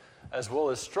oppression, as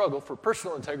well as struggle for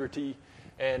personal integrity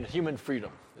and human freedom.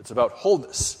 It's about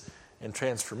wholeness and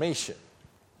transformation.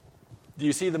 Do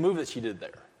you see the move that she did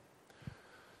there?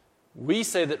 We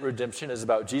say that redemption is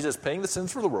about Jesus paying the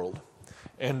sins for the world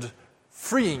and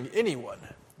freeing anyone,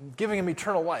 giving him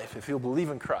eternal life if he'll believe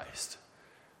in Christ.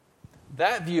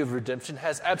 That view of redemption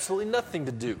has absolutely nothing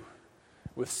to do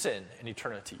with sin and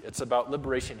eternity. It's about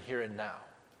liberation here and now.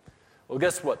 Well,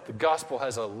 guess what? The gospel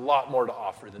has a lot more to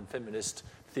offer than feminist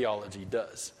theology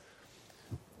does.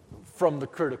 From the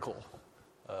critical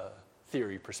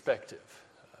theory perspective.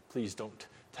 Please don't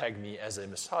tag me as a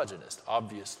misogynist.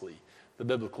 Obviously, the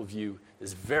biblical view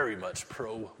is very much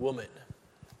pro-woman.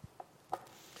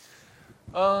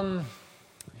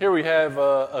 Here we have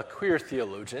a queer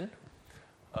theologian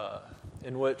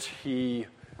in which he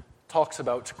talks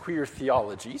about queer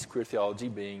theologies, queer theology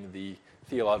being the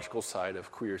theological side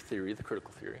of queer theory, the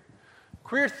critical theory.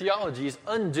 Queer theologies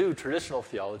undo traditional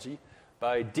theology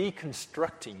by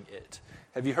deconstructing it.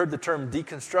 Have you heard the term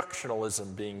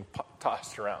deconstructionalism being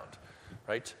tossed around,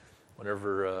 right?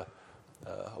 Whenever a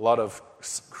lot of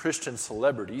Christian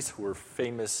celebrities who were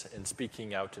famous in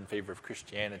speaking out in favor of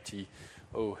Christianity,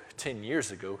 10 years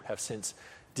ago, have since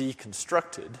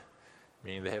deconstructed,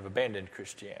 meaning they have abandoned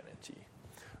Christianity,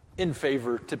 in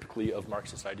favor typically of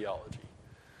Marxist ideology.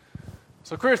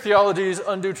 So queer theologies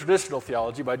undo traditional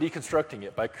theology by deconstructing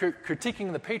it, by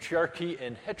critiquing the patriarchy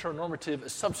and heteronormative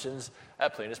assumptions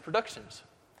at Plainist Productions.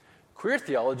 Queer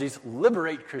theologies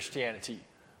liberate Christianity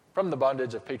from the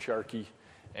bondage of patriarchy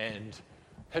and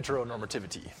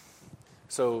heteronormativity.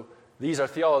 So these are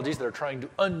theologies that are trying to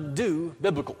undo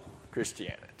biblical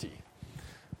Christianity.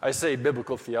 I say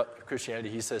biblical Christianity,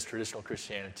 he says traditional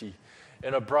Christianity.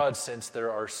 In a broad sense,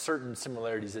 there are certain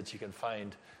similarities that you can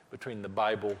find between the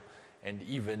Bible and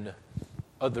even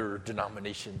other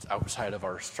denominations outside of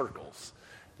our circles.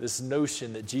 This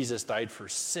notion that Jesus died for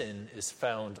sin is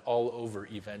found all over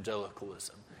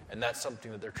evangelicalism, and that's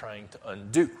something that they're trying to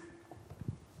undo.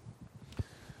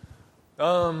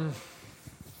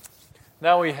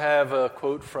 Now we have a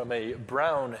quote from a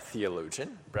Brown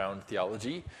theologian. Brown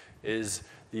theology is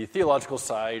the theological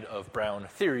side of Brown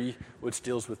theory, which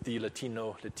deals with the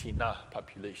Latino-Latina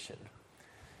population.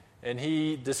 And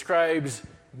he describes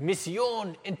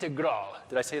misión integral.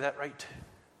 Did I say that right?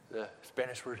 The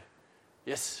Spanish word?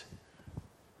 Yes.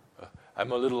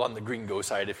 I'm a little on the gringo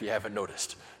side if you haven't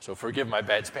noticed, so forgive my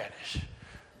bad Spanish.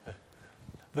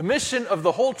 The mission of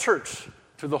the whole church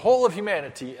to the whole of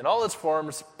humanity in all its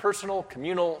forms, personal,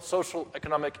 communal, social,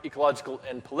 economic, ecological,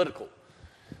 and political.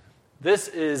 This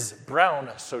is Brown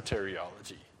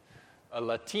soteriology, a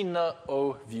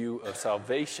Latino view of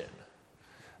salvation.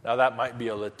 Now, that might be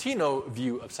a Latino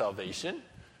view of salvation,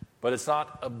 but it's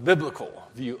not a biblical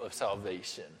view of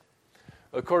salvation.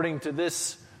 According to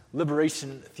this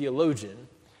liberation theologian,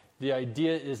 the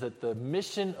idea is that the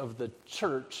mission of the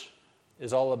church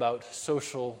is all about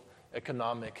social,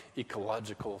 economic,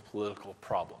 ecological, political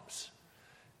problems.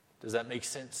 Does that make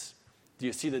sense? Do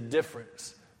you see the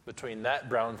difference between that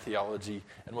Brown theology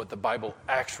and what the Bible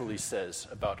actually says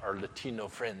about our Latino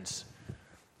friends?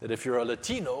 That if you're a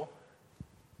Latino,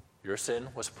 your sin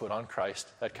was put on Christ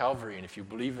at Calvary, and if you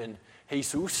believe in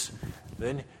Jesus,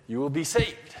 then you will be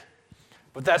saved.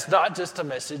 But that's not just a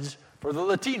message for the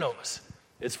Latinos.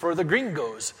 It's for the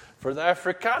gringos, for the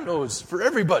Africanos, for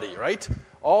everybody, right?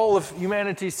 All of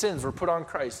humanity's sins were put on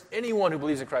Christ. Anyone who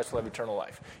believes in Christ will have eternal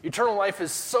life. Eternal life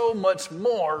is so much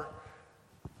more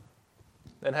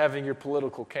than having your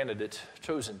political candidate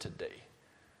chosen today.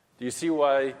 Do you see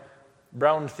why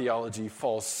Brown theology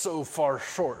falls so far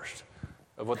short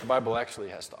of what the Bible actually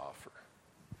has to offer?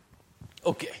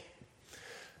 Okay.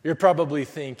 You're probably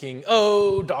thinking,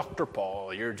 oh, Dr.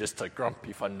 Paul, you're just a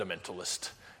grumpy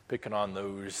fundamentalist, picking on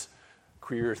those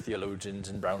queer theologians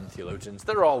and Brown theologians.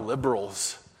 They're all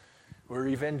liberals. We're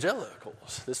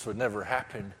evangelicals. This would never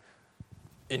happen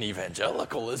in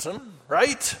evangelicalism,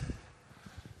 right?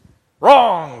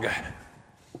 Wrong.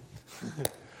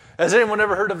 Has anyone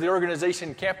ever heard of the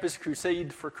organization Campus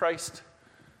Crusade for Christ?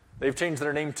 They've changed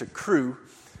their name to Cru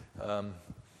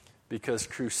because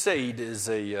crusade is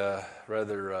a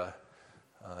rather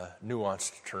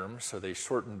nuanced term, so they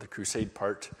shortened the crusade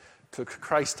part, took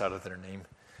Christ out of their name.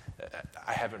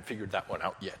 I haven't figured that one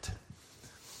out yet.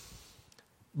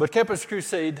 But Campus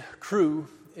Crusade, Cru,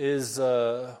 is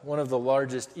one of the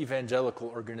largest evangelical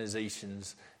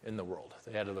organizations in the world.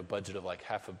 They had a budget of like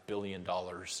 $500 million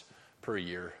per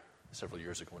year several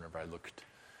years ago whenever I looked.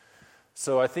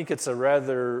 So I think it's a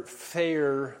rather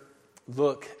fair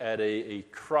look at a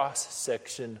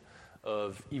cross-section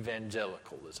of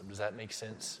evangelicalism. Does that make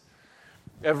sense?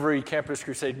 Every Campus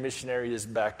Crusade missionary is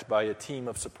backed by a team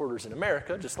of supporters in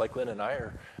America, just like Lynn and I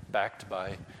are backed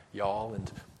by y'all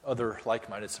and other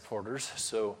like-minded supporters.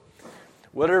 So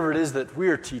whatever it is that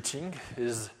we're teaching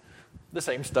is the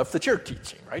same stuff that you're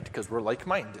teaching, right? Because we're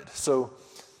like-minded. So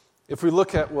if we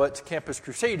look at what Campus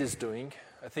Crusade is doing,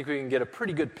 I think we can get a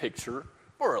pretty good picture,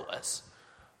 more or less,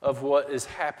 of what is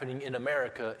happening in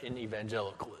America in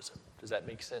evangelicalism. Does that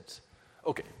make sense?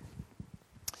 Okay.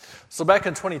 So back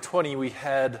in 2020, we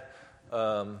had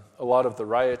a lot of the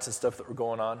riots and stuff that were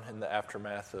going on in the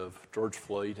aftermath of George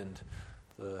Floyd and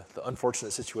the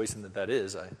unfortunate situation that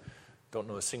is. I don't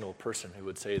know a single person who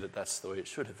would say that that's the way it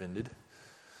should have ended.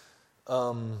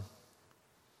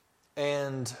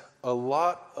 And a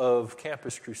lot of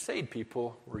Campus Crusade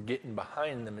people were getting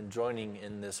behind them and joining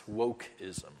in this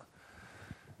wokeism.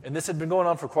 And this had been going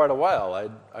on for quite a while.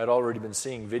 I'd already been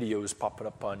seeing videos popping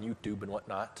up on YouTube and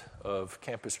whatnot of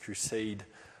Campus Crusade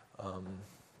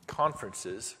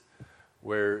conferences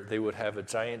where they would have a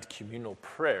giant communal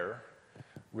prayer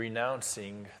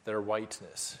renouncing their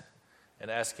whiteness and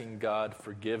asking God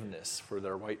forgiveness for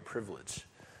their white privilege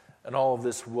and all of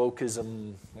this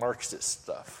wokeism, Marxist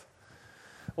stuff.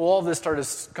 Well, all of this started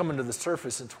coming to the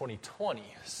surface in 2020.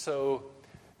 So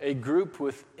a group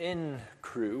within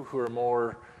Cru, who are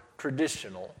more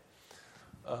traditional,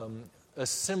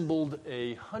 assembled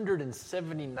a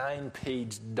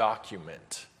 179-page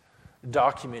document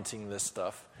documenting this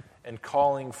stuff and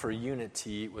calling for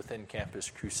unity within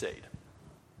Campus Crusade.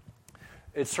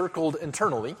 It circled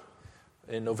internally.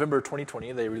 In November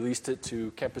 2020, they released it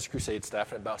to Campus Crusade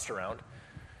staff and it bounced around.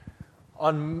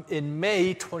 In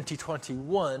May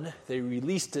 2021, they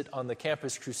released it on the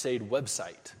Campus Crusade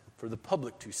website for the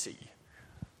public to see.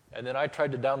 And then I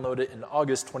tried to download it in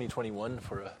August 2021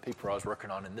 for a paper I was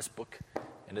working on in this book,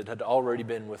 and it had already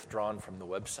been withdrawn from the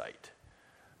website.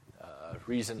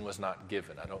 Reason was not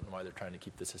given. I don't know why they're trying to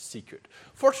keep this a secret.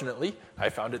 Fortunately, I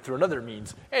found it through another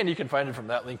means, and you can find it from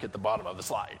that link at the bottom of the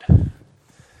slide.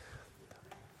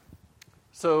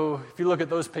 So if you look at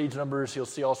those page numbers, you'll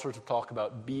see all sorts of talk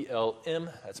about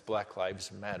BLM, that's Black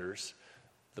Lives Matters,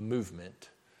 the movement.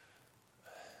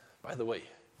 By the way,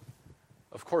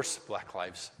 of course Black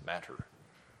lives matter.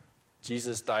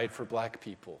 Jesus died for black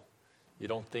people. You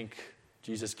don't think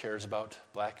Jesus cares about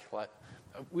black life?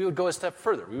 We would go a step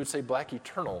further. We would say black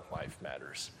eternal life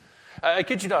matters. I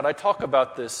kid you not, I talk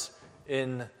about this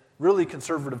in really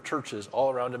conservative churches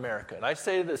all around America. And I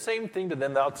say the same thing to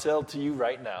them that I'll tell to you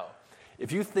right now.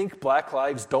 If you think black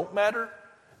lives don't matter,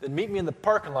 then meet me in the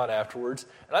parking lot afterwards,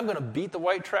 and I'm going to beat the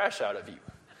white trash out of you.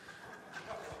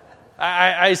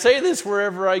 I say this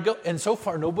wherever I go, and so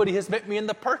far nobody has met me in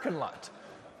the parking lot.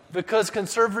 Because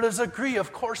conservatives agree,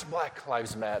 of course black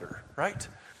lives matter, right?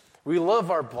 We love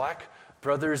our black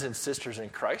brothers and sisters in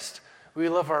Christ. We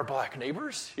love our black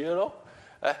neighbors, you know.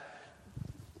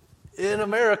 In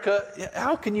America,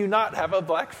 how can you not have a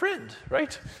black friend,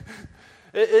 right?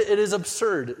 It is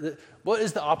absurd. What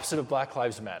is the opposite of Black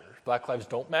Lives Matter? Black lives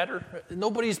don't matter?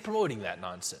 Nobody's promoting that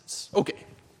nonsense. Okay,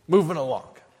 moving along.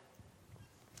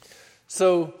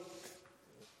 So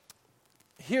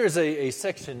here's a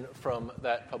section from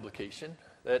that publication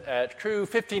that at Crew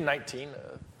 1519,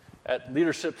 at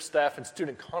leadership, staff, and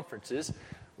student conferences,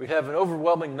 we have an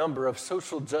overwhelming number of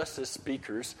social justice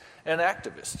speakers and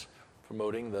activists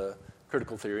promoting the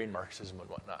critical theory and Marxism and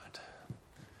whatnot.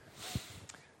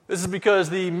 This is because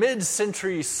the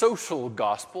mid-century social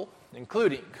gospel,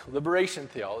 including liberation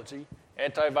theology,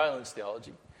 anti-violence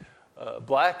theology,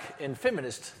 black and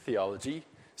feminist theology,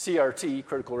 CRT,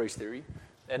 critical race theory,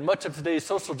 and much of today's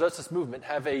social justice movement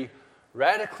have a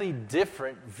radically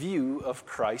different view of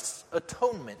Christ's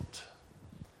atonement.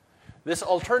 This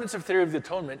alternative theory of the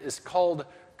atonement is called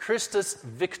Christus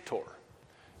Victor.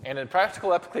 And in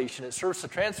practical application, it serves to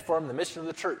transform the mission of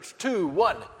the church to,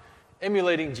 1,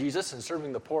 emulating Jesus and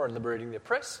serving the poor and liberating the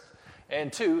oppressed,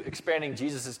 and 2, expanding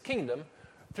Jesus' kingdom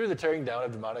through the tearing down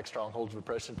of demonic strongholds of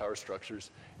oppression, power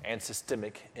structures, and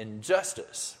systemic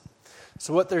injustice.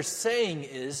 So what they're saying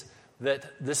is that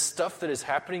this stuff that is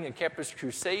happening in Campus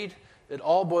Crusade, it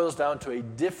all boils down to a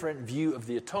different view of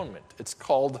the atonement. It's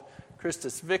called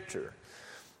Christus Victor.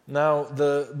 Now,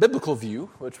 the biblical view,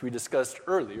 which we discussed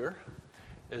earlier,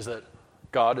 is that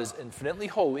God is infinitely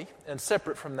holy and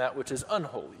separate from that which is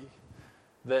unholy,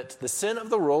 that the sin of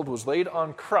the world was laid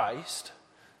on Christ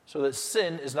so that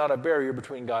sin is not a barrier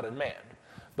between God and man,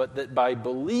 but that by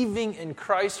believing in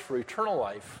Christ for eternal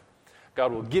life,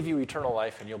 God will give you eternal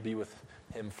life and you'll be with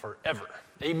him forever.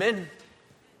 Amen?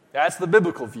 That's the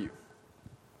biblical view.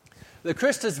 The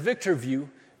Christus Victor view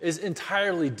is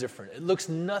entirely different. It looks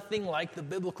nothing like the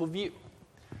biblical view.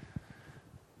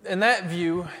 In that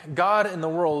view, God and the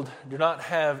world do not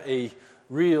have a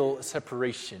real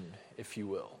separation, if you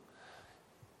will.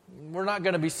 We're not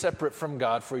going to be separate from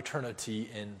God for eternity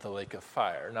in the lake of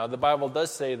fire. Now, the Bible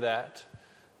does say that,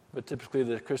 but typically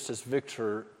the Christus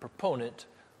Victor proponent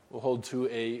will hold to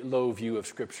a low view of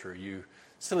Scripture. You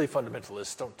silly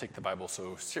fundamentalists, don't take the Bible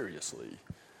so seriously.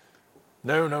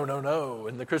 No.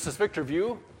 In the Christus Victor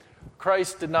view,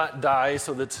 Christ did not die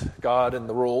so that God and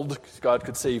the world, God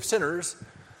could save sinners.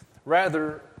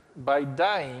 Rather, by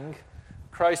dying,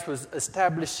 Christ was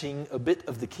establishing a bit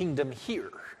of the kingdom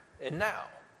here and now.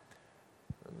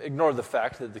 Ignore the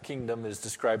fact that the kingdom is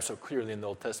described so clearly in the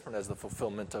Old Testament as the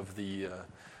fulfillment of the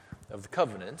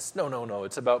covenants. No.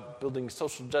 It's about building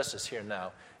social justice here and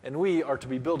now. And we are to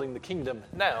be building the kingdom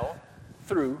now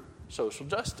through social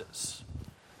justice.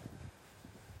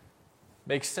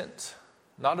 Makes sense?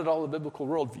 Not at all a biblical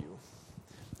worldview.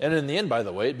 And in the end, by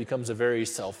the way, it becomes a very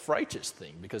self-righteous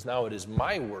thing because now it is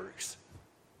my works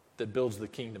that builds the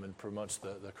kingdom and promotes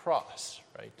the cross,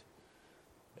 right?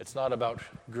 It's not about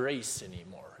grace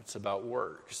anymore. It's about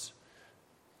works.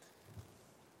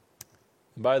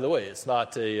 And by the way, it's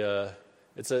not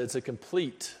it's a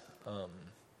complete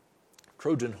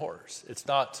Trojan horse. It's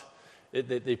not.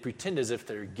 They pretend as if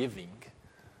they're giving.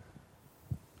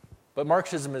 But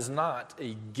Marxism is not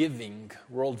a giving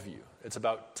worldview. It's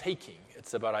about taking.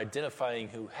 It's about identifying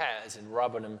who has and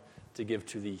robbing them to give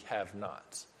to the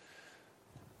have-nots.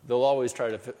 They'll always try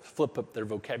to flip up their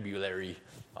vocabulary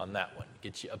on that one.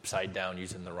 Get you upside down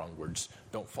using the wrong words.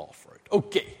 Don't fall for it.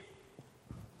 Okay.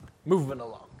 Moving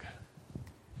along.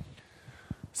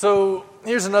 So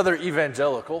here's another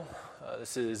evangelical.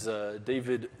 This is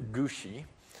David Gushee,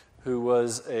 who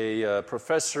was a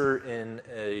professor in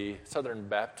a Southern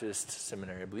Baptist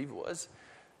seminary, I believe it was.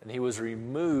 And he was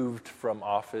removed from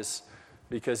office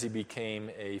because he became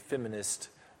a feminist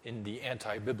in the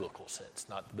anti-biblical sense,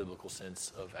 not the biblical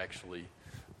sense of actually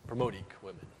promoting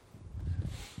women.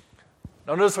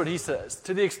 Now notice what he says.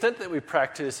 To the extent that we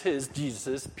practice his,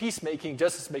 Jesus' peacemaking,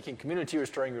 justice-making,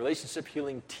 community-restoring,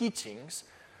 relationship-healing teachings,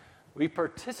 we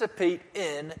participate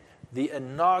in the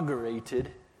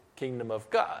inaugurated kingdom of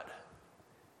God,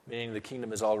 meaning the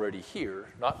kingdom is already here,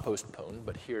 not postponed,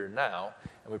 but here now,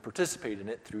 and we participate in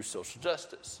it through social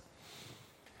justice.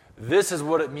 This is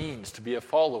what it means to be a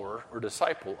follower or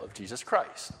disciple of Jesus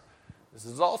Christ. This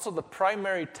is also the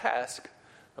primary task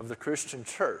of the Christian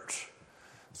church.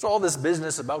 So all this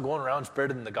business about going around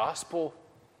spreading the gospel,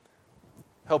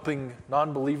 helping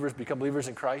non-believers become believers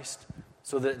in Christ,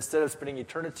 so that instead of spending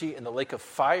eternity in the lake of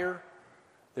fire,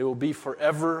 they will be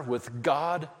forever with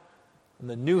God in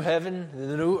the new heaven and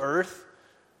the new earth,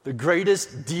 the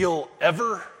greatest deal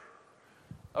ever.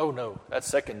 Oh no, that's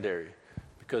secondary,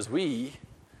 because we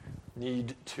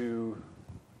need to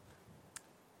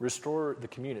restore the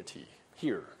community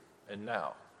here and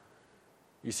now.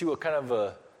 You see what kind of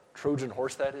a Trojan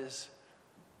horse that is?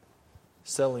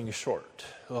 Selling short.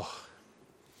 Ugh.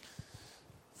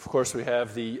 Of course, we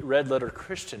have the red letter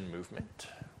Christian movement,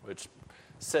 which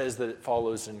says that it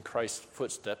follows in Christ's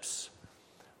footsteps.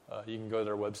 You can go to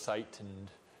their website,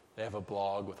 and they have a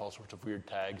blog with all sorts of weird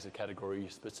tags, a category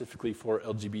specifically for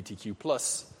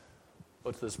LGBTQ+.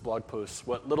 What's this blog post?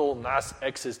 What little Nas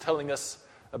X is telling us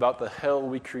about the hell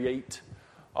we create.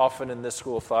 Often in this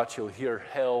school of thought, you'll hear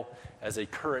hell as a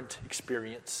current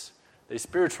experience. They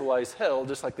spiritualize hell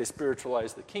just like they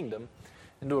spiritualize the kingdom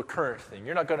into a current thing.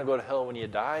 You're not going to go to hell when you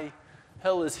die.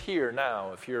 Hell is here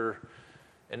now. If you're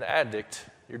an addict,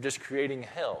 you're just creating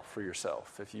hell for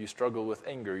yourself. If you struggle with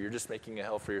anger, you're just making a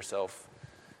hell for yourself.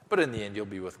 But in the end, you'll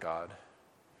be with God.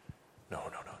 No.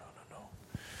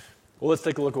 Well, let's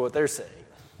take a look at what they're saying.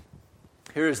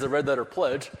 Here is the red letter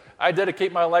pledge. I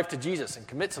dedicate my life to Jesus and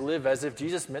commit to live as if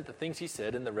Jesus meant the things he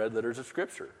said in the red letters of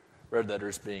Scripture. Red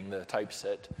letters being the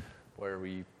typeset where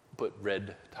we put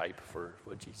red type for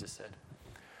what Jesus said.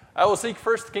 I will seek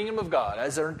first the kingdom of God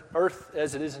as on earth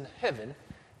as it is in heaven,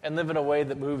 and live in a way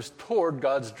that moves toward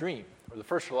God's dream, where the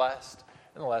first are last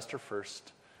and the last are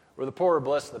first, where the poor are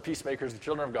blessed and the peacemakers, the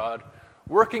children of God,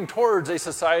 working towards a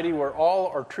society where all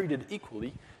are treated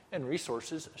equally and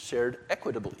resources shared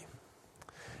equitably.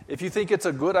 If you think it's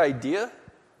a good idea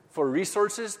for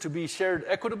resources to be shared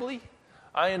equitably,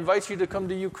 I invite you to come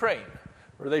to Ukraine,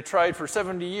 where they tried for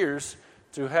 70 years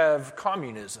to have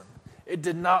communism. It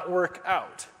did not work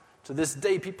out. To this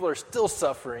day, people are still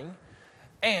suffering,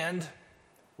 and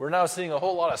we're now seeing a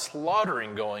whole lot of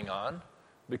slaughtering going on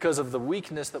because of the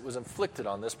weakness that was inflicted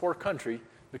on this poor country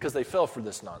because they fell for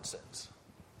this nonsense.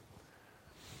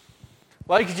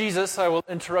 Like Jesus, I will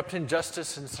interrupt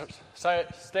injustice and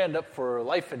stand up for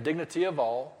life and dignity of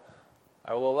all.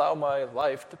 I will allow my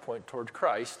life to point toward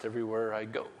Christ everywhere I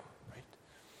go. Right?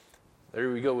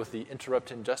 There we go with the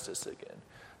interrupt injustice again.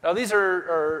 Now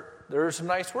there are some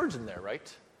nice words in there,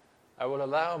 right? I will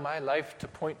allow my life to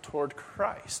point toward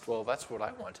Christ. Well, that's what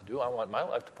I want to do. I want my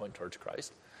life to point towards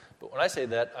Christ. But when I say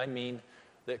that, I mean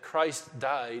that Christ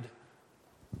died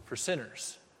for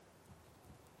sinners.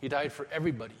 He died for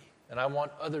everybody. And I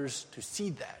want others to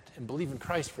see that and believe in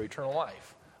Christ for eternal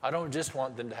life. I don't just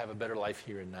want them to have a better life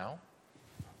here and now.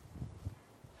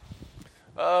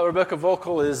 Rebecca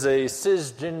Volkel is a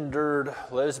cisgendered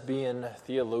lesbian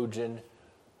theologian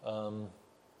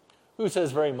who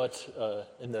says very much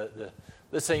in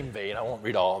the same vein, I won't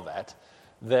read all of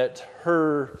that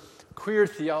her queer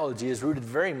theology is rooted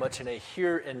very much in a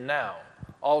here and now,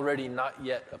 already not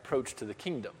yet approach to the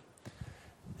kingdom.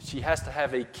 She has to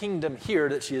have a kingdom here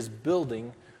that she is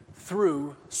building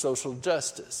through social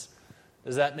justice.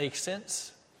 Does that make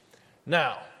sense?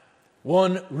 Now,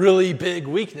 one really big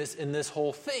weakness in this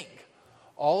whole thing.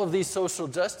 All of these social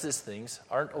justice things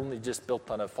aren't only just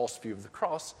built on a false view of the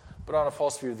cross, but on a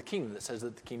false view of the kingdom that says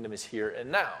that the kingdom is here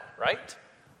and now, right?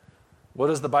 What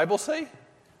does the Bible say?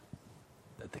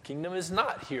 That the kingdom is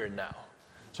not here and now.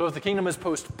 So if the kingdom is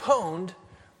postponed,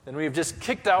 then we have just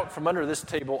kicked out from under this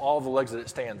table all the legs that it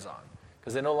stands on,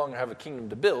 because they no longer have a kingdom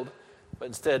to build, but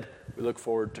instead we look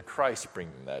forward to Christ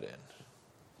bringing that in.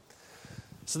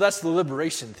 So that's the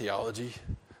liberation theology.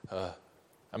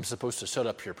 I'm supposed to shut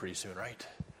up here pretty soon, right?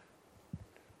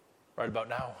 Right about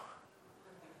now.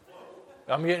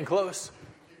 I'm getting close.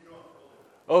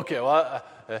 Okay, well,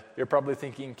 you're probably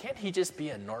thinking, can't he just be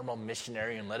a normal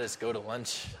missionary and let us go to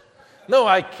lunch? No,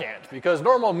 I can't, because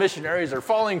normal missionaries are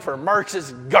falling for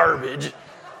Marxist garbage,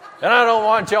 and I don't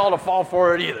want y'all to fall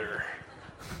for it either.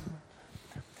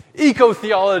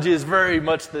 Eco-theology is very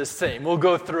much the same. We'll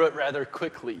go through it rather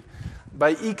quickly.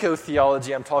 By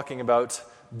eco-theology, I'm talking about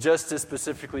justice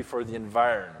specifically for the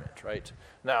environment, right?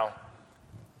 Now,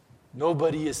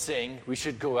 nobody is saying we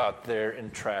should go out there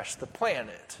and trash the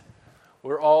planet.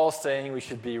 We're all saying we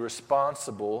should be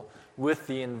responsible with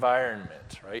the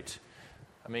environment, right?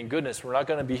 I mean, goodness, we're not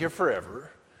going to be here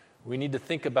forever. We need to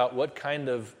think about what kind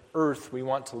of earth we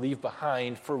want to leave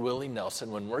behind for Willie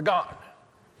Nelson when we're gone.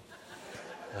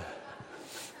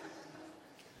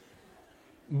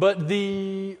 But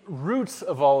the roots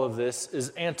of all of this is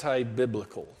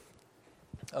anti-biblical.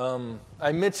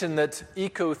 I mentioned that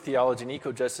eco-theology and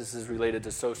eco-justice is related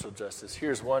to social justice.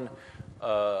 Here's one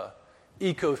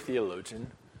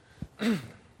eco-theologian.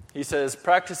 He says,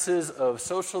 practices of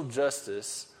social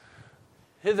justice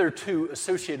hitherto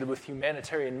associated with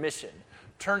humanitarian mission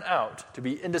turn out to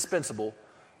be indispensable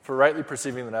for rightly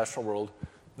perceiving the natural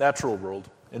world,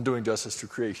 and doing justice to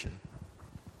creation.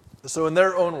 So in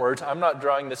their own words, I'm not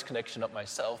drawing this connection up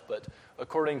myself, but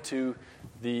according to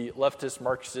the leftist,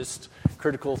 Marxist,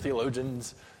 critical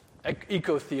theologians,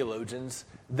 eco-theologians,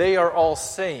 they are all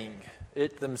saying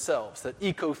it themselves, that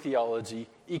eco-theology,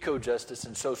 eco-justice,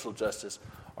 and social justice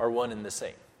are one and the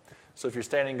same. So if you're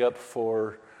standing up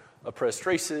for oppressed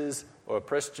races or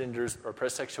oppressed genders or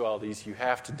oppressed sexualities, you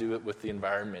have to do it with the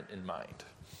environment in mind.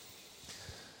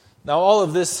 Now, all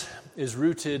of this is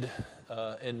rooted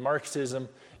in Marxism.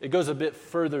 It goes a bit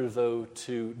further, though,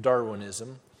 to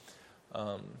Darwinism.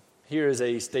 Here is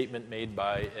a statement made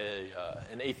by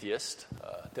an atheist,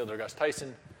 Neil deGrasse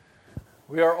Tyson.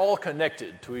 We are all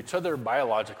connected to each other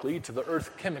biologically, to the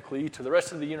earth chemically, to the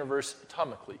rest of the universe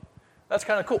atomically. That's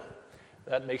kind of cool.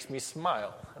 That makes me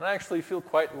smile. And I actually feel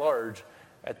quite large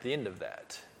at the end of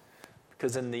that.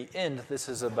 Because in the end, this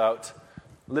is about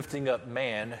lifting up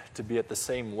man to be at the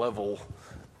same level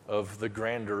of the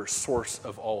grander source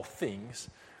of all things.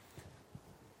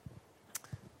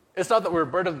 It's not that we're a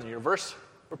part of the universe,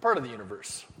 we're part of the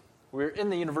universe. We're in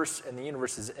the universe, and the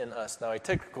universe is in us. Now, a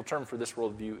technical term for this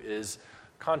worldview is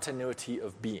continuity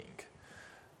of being,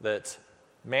 that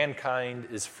mankind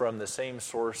is from the same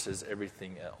source as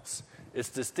everything else. It's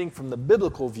distinct from the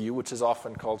biblical view, which is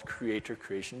often called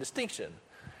creator-creation distinction,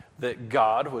 that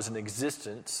God was in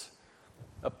existence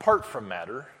apart from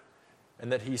matter,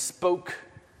 and that he spoke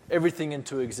everything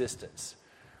into existence.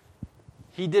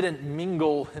 He didn't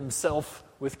mingle himself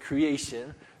with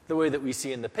creation the way that we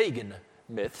see in the pagan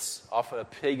myths. Often a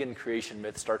pagan creation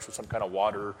myth starts with some kind of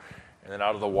water, and then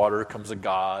out of the water comes a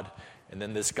god, and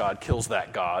then this god kills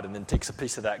that god, and then takes a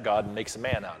piece of that god and makes a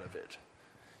man out of it.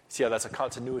 See how that's a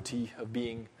continuity of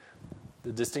being?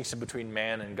 The distinction between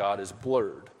man and God is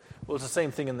blurred. Well, it's the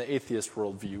same thing in the atheist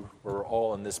worldview, where we're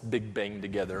all in this big bang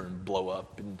together and blow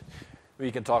up, and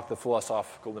we can talk the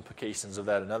philosophical implications of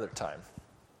that another time.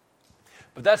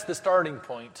 But that's the starting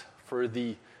point for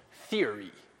the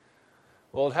theory.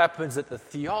 Well, it happens that the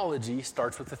theology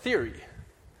starts with the theory.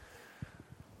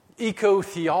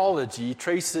 Eco-theology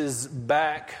traces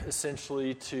back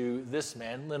essentially to this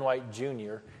man, Lynn White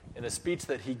Jr., in a speech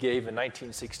that he gave in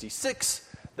 1966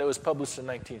 that was published in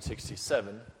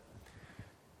 1967.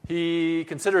 He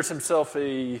considers himself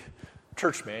a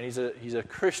churchman. He's a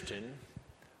Christian.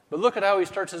 But look at how he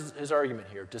starts his argument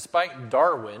here. Despite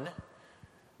Darwin,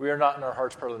 we are not in our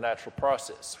hearts part of the natural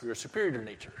process. We are superior to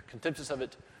nature, contemptuous of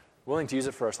it, willing to use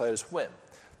it for our slightest whim.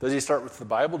 Does he start with the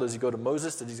Bible? Does he go to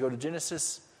Moses? Does he go to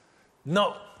Genesis?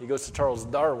 No. He goes to Charles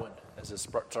Darwin as his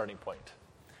starting point.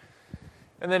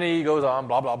 And then he goes on,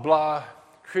 blah, blah, blah.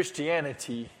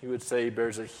 Christianity, he would say,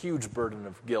 bears a huge burden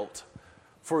of guilt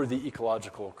for the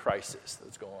ecological crisis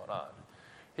that's going on.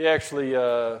 He actually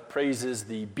praises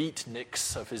the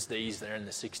beatniks of his days there in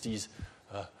the 60s.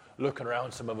 Looking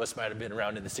around, some of us might have been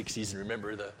around in the 60s and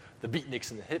remember the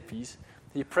beatniks and the hippies.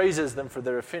 He praises them for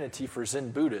their affinity for Zen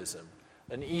Buddhism,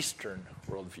 an Eastern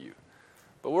worldview.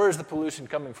 But where is the pollution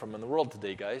coming from in the world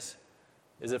today, guys?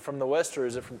 Is it from the West or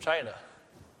is it from China?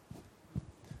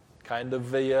 Kind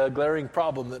of a glaring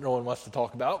problem that no one wants to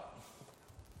talk about.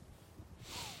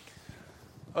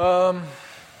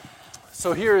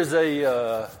 So here is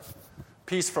a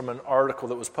piece from an article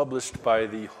that was published by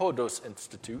the Hodos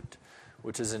Institute,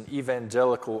 which is an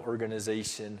evangelical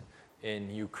organization in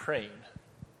Ukraine,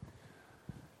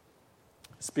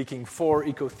 speaking for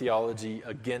eco-theology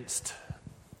against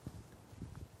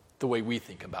the way we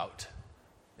think about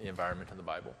the environment in the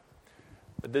Bible.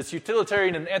 But this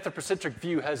utilitarian and anthropocentric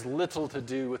view has little to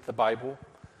do with the Bible.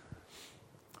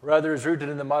 Rather, is rooted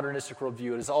in the modernistic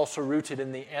worldview. It is also rooted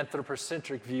in the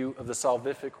anthropocentric view of the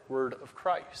salvific word of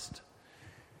Christ.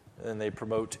 And they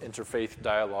promote interfaith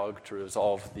dialogue to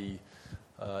resolve the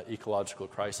ecological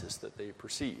crisis that they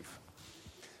perceive.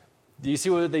 Do you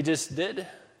see what they just did?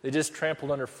 They just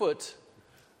trampled underfoot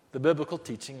the biblical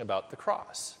teaching about the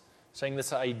cross, saying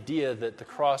this idea that the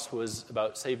cross was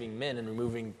about saving men and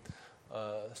removing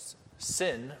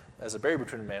sin as a barrier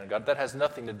between man and God. That has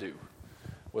nothing to do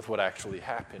with what actually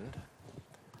happened,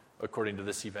 according to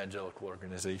this evangelical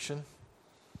organization.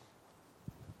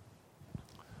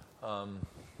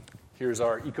 Here's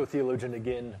our eco-theologian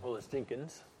again, Willis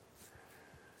Jenkins.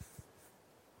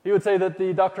 He would say that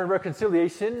the doctrine of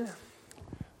reconciliation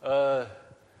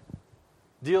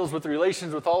deals with the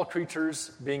relations with all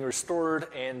creatures being restored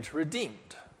and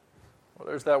redeemed. Well,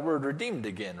 there's that word redeemed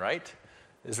again, right?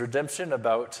 Is redemption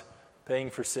about paying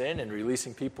for sin and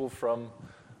releasing people from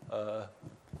the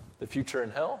future in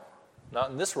hell?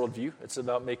 Not in this worldview. It's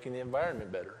about making the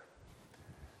environment better.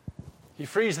 He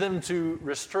frees them to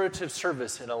restorative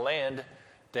service in a land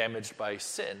damaged by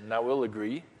sin. Now, we'll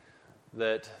agree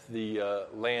that the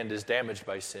land is damaged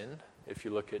by sin. If you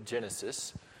look at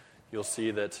Genesis, you'll see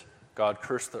that God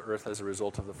cursed the earth as a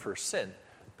result of the first sin.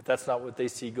 But that's not what they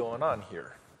see going on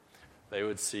here. They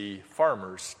would see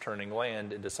farmers turning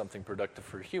land into something productive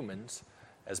for humans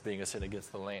as being a sin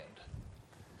against the land.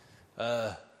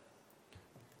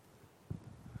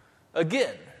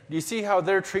 Again, do you see how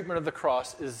their treatment of the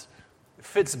cross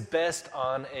fits best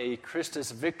on a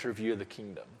Christus Victor view of the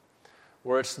kingdom,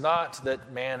 where it's not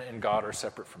that man and God are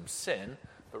separate from sin,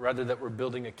 but rather that we're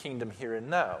building a kingdom here and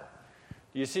now.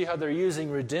 Do you see how they're using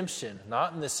redemption,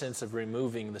 not in the sense of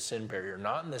removing the sin barrier,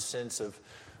 not in the sense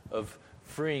of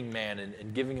freeing man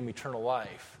and giving him eternal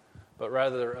life, but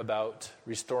rather about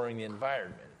restoring the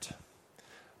environment?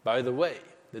 By the way,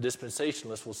 the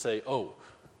dispensationalists will say, oh,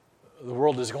 the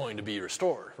world is going to be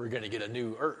restored. We're going to get a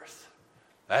new earth.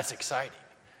 That's exciting.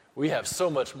 We have so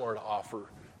much more to offer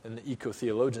than the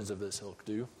eco-theologians of this ilk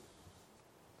do.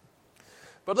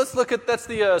 But let's look at, that's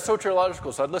the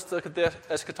soteriological side. Let's look at the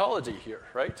eschatology here,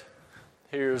 right?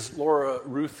 Here's Laura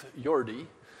Ruth Yordi,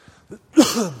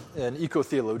 an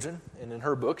eco-theologian, and in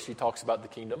her book she talks about the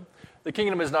kingdom. The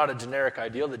kingdom is not a generic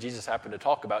ideal that Jesus happened to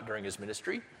talk about during his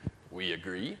ministry. We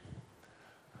agree.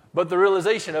 But the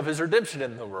realization of his redemption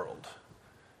in the world.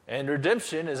 And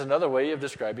redemption is another way of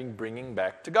describing bringing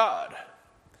back to God.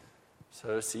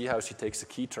 So see how she takes a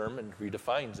key term and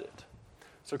redefines it.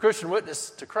 So Christian witness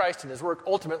to Christ and his work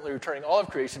ultimately returning all of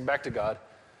creation back to God,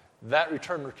 that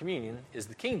return of communion is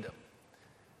the kingdom.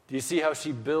 Do you see how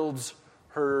she builds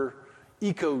her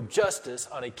eco-justice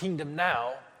on a kingdom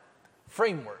now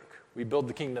framework? We build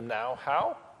the kingdom now,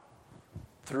 how?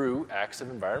 Through acts of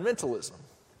environmentalism.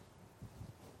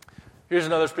 Here's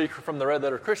another speaker from the Red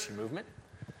Letter Christian movement.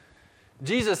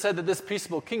 Jesus said that this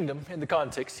peaceable kingdom, in the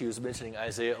context he was mentioning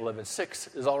Isaiah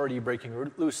 11:6, is already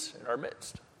breaking loose in our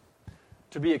midst.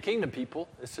 To be a kingdom people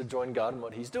is to join God in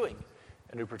what he's doing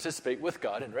and to participate with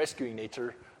God in rescuing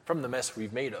nature from the mess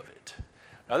we've made of it.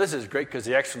 Now this is great because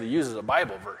he actually uses a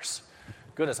Bible verse.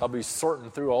 Goodness, I'll be sorting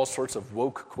through all sorts of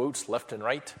woke quotes left and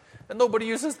right, and nobody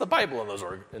uses the Bible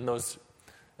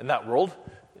in that world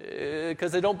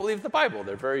because they don't believe the Bible.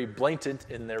 They're very blatant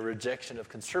in their rejection of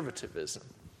conservatism.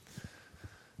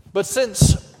 But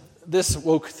since this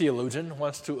woke theologian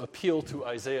wants to appeal to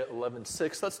Isaiah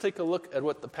 11:6, let's take a look at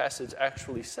what the passage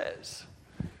actually says.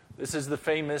 This is the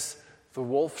famous, the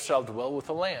wolf shall dwell with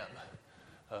the lamb.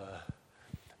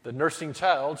 The nursing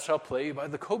child shall play by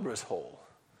the cobra's hole.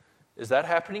 Is that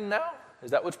happening now?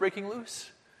 Is that what's breaking loose?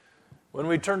 When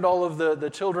we turned all of the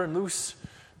children loose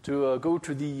to go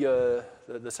to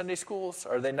the Sunday schools,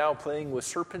 are they now playing with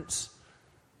serpents?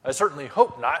 I certainly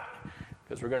hope not,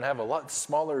 because we're going to have a lot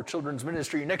smaller children's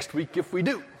ministry next week if we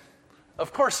do.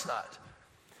 Of course not.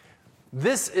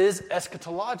 This is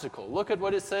eschatological. Look at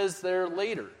what it says there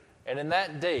later. And in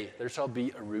that day there shall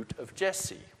be a root of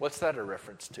Jesse. What's that a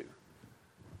reference to?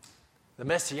 The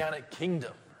Messianic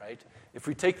kingdom, right? If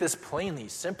we take this plainly,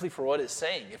 simply for what it's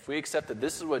saying, if we accept that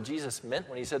this is what Jesus meant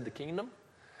when he said the kingdom,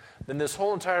 then this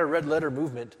whole entire red letter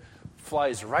movement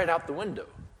flies right out the window.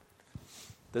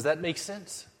 Does that make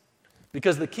sense?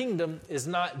 Because the kingdom is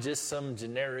not just some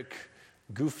generic,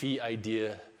 goofy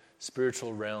idea,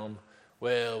 spiritual realm.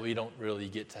 Well, we don't really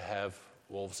get to have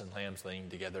wolves and lambs laying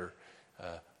together.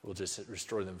 We'll just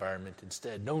restore the environment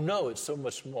instead. No, it's so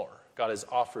much more. God has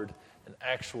offered an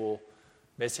actual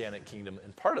Messianic kingdom,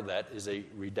 and part of that is a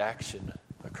redaction,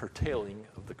 a curtailing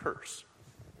of the curse.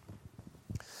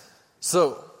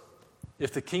 So,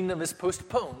 if the kingdom is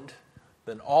postponed,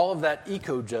 then all of that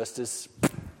eco-justice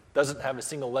doesn't have a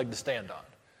single leg to stand on,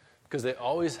 because they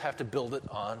always have to build it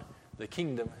on the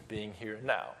kingdom being here and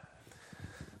now.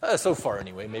 So far,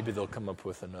 anyway. Maybe they'll come up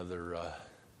with another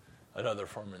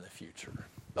form in the future.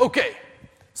 Okay,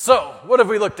 so what have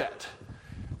we looked at?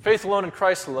 Faith alone and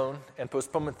Christ alone, and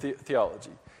postponement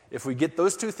theology. If we get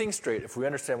those two things straight, if we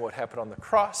understand what happened on the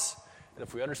cross, and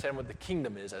if we understand what the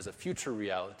kingdom is as a future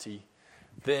reality,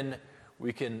 then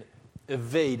we can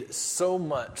evade so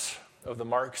much of the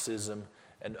Marxism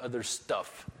and other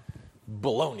stuff,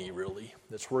 baloney really,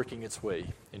 that's working its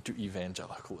way into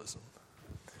evangelicalism.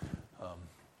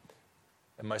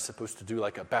 Am I supposed to do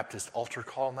like a Baptist altar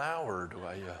call now, or do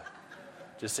I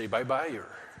just say bye-bye? Or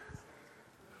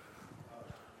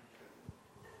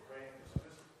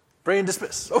pray and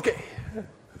dismiss. Okay.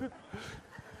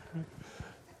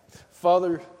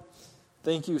 Father,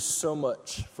 Thank you so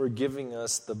much for giving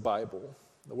us the Bible,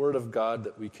 the Word of God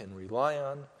that we can rely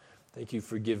on. Thank you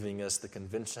for giving us the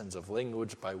conventions of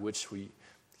language by which we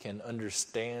can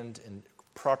understand and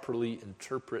properly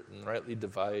interpret and rightly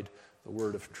divide the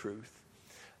word of truth.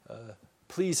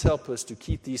 Please help us to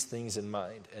keep these things in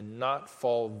mind and not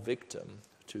fall victim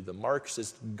to the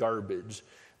Marxist garbage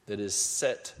that is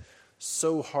set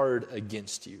so hard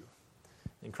against you.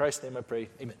 In Christ's name I pray,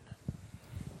 amen.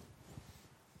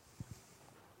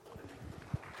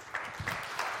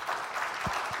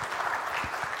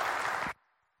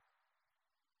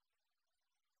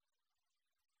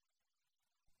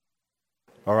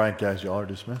 All right, guys, y'all are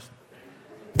dismissed.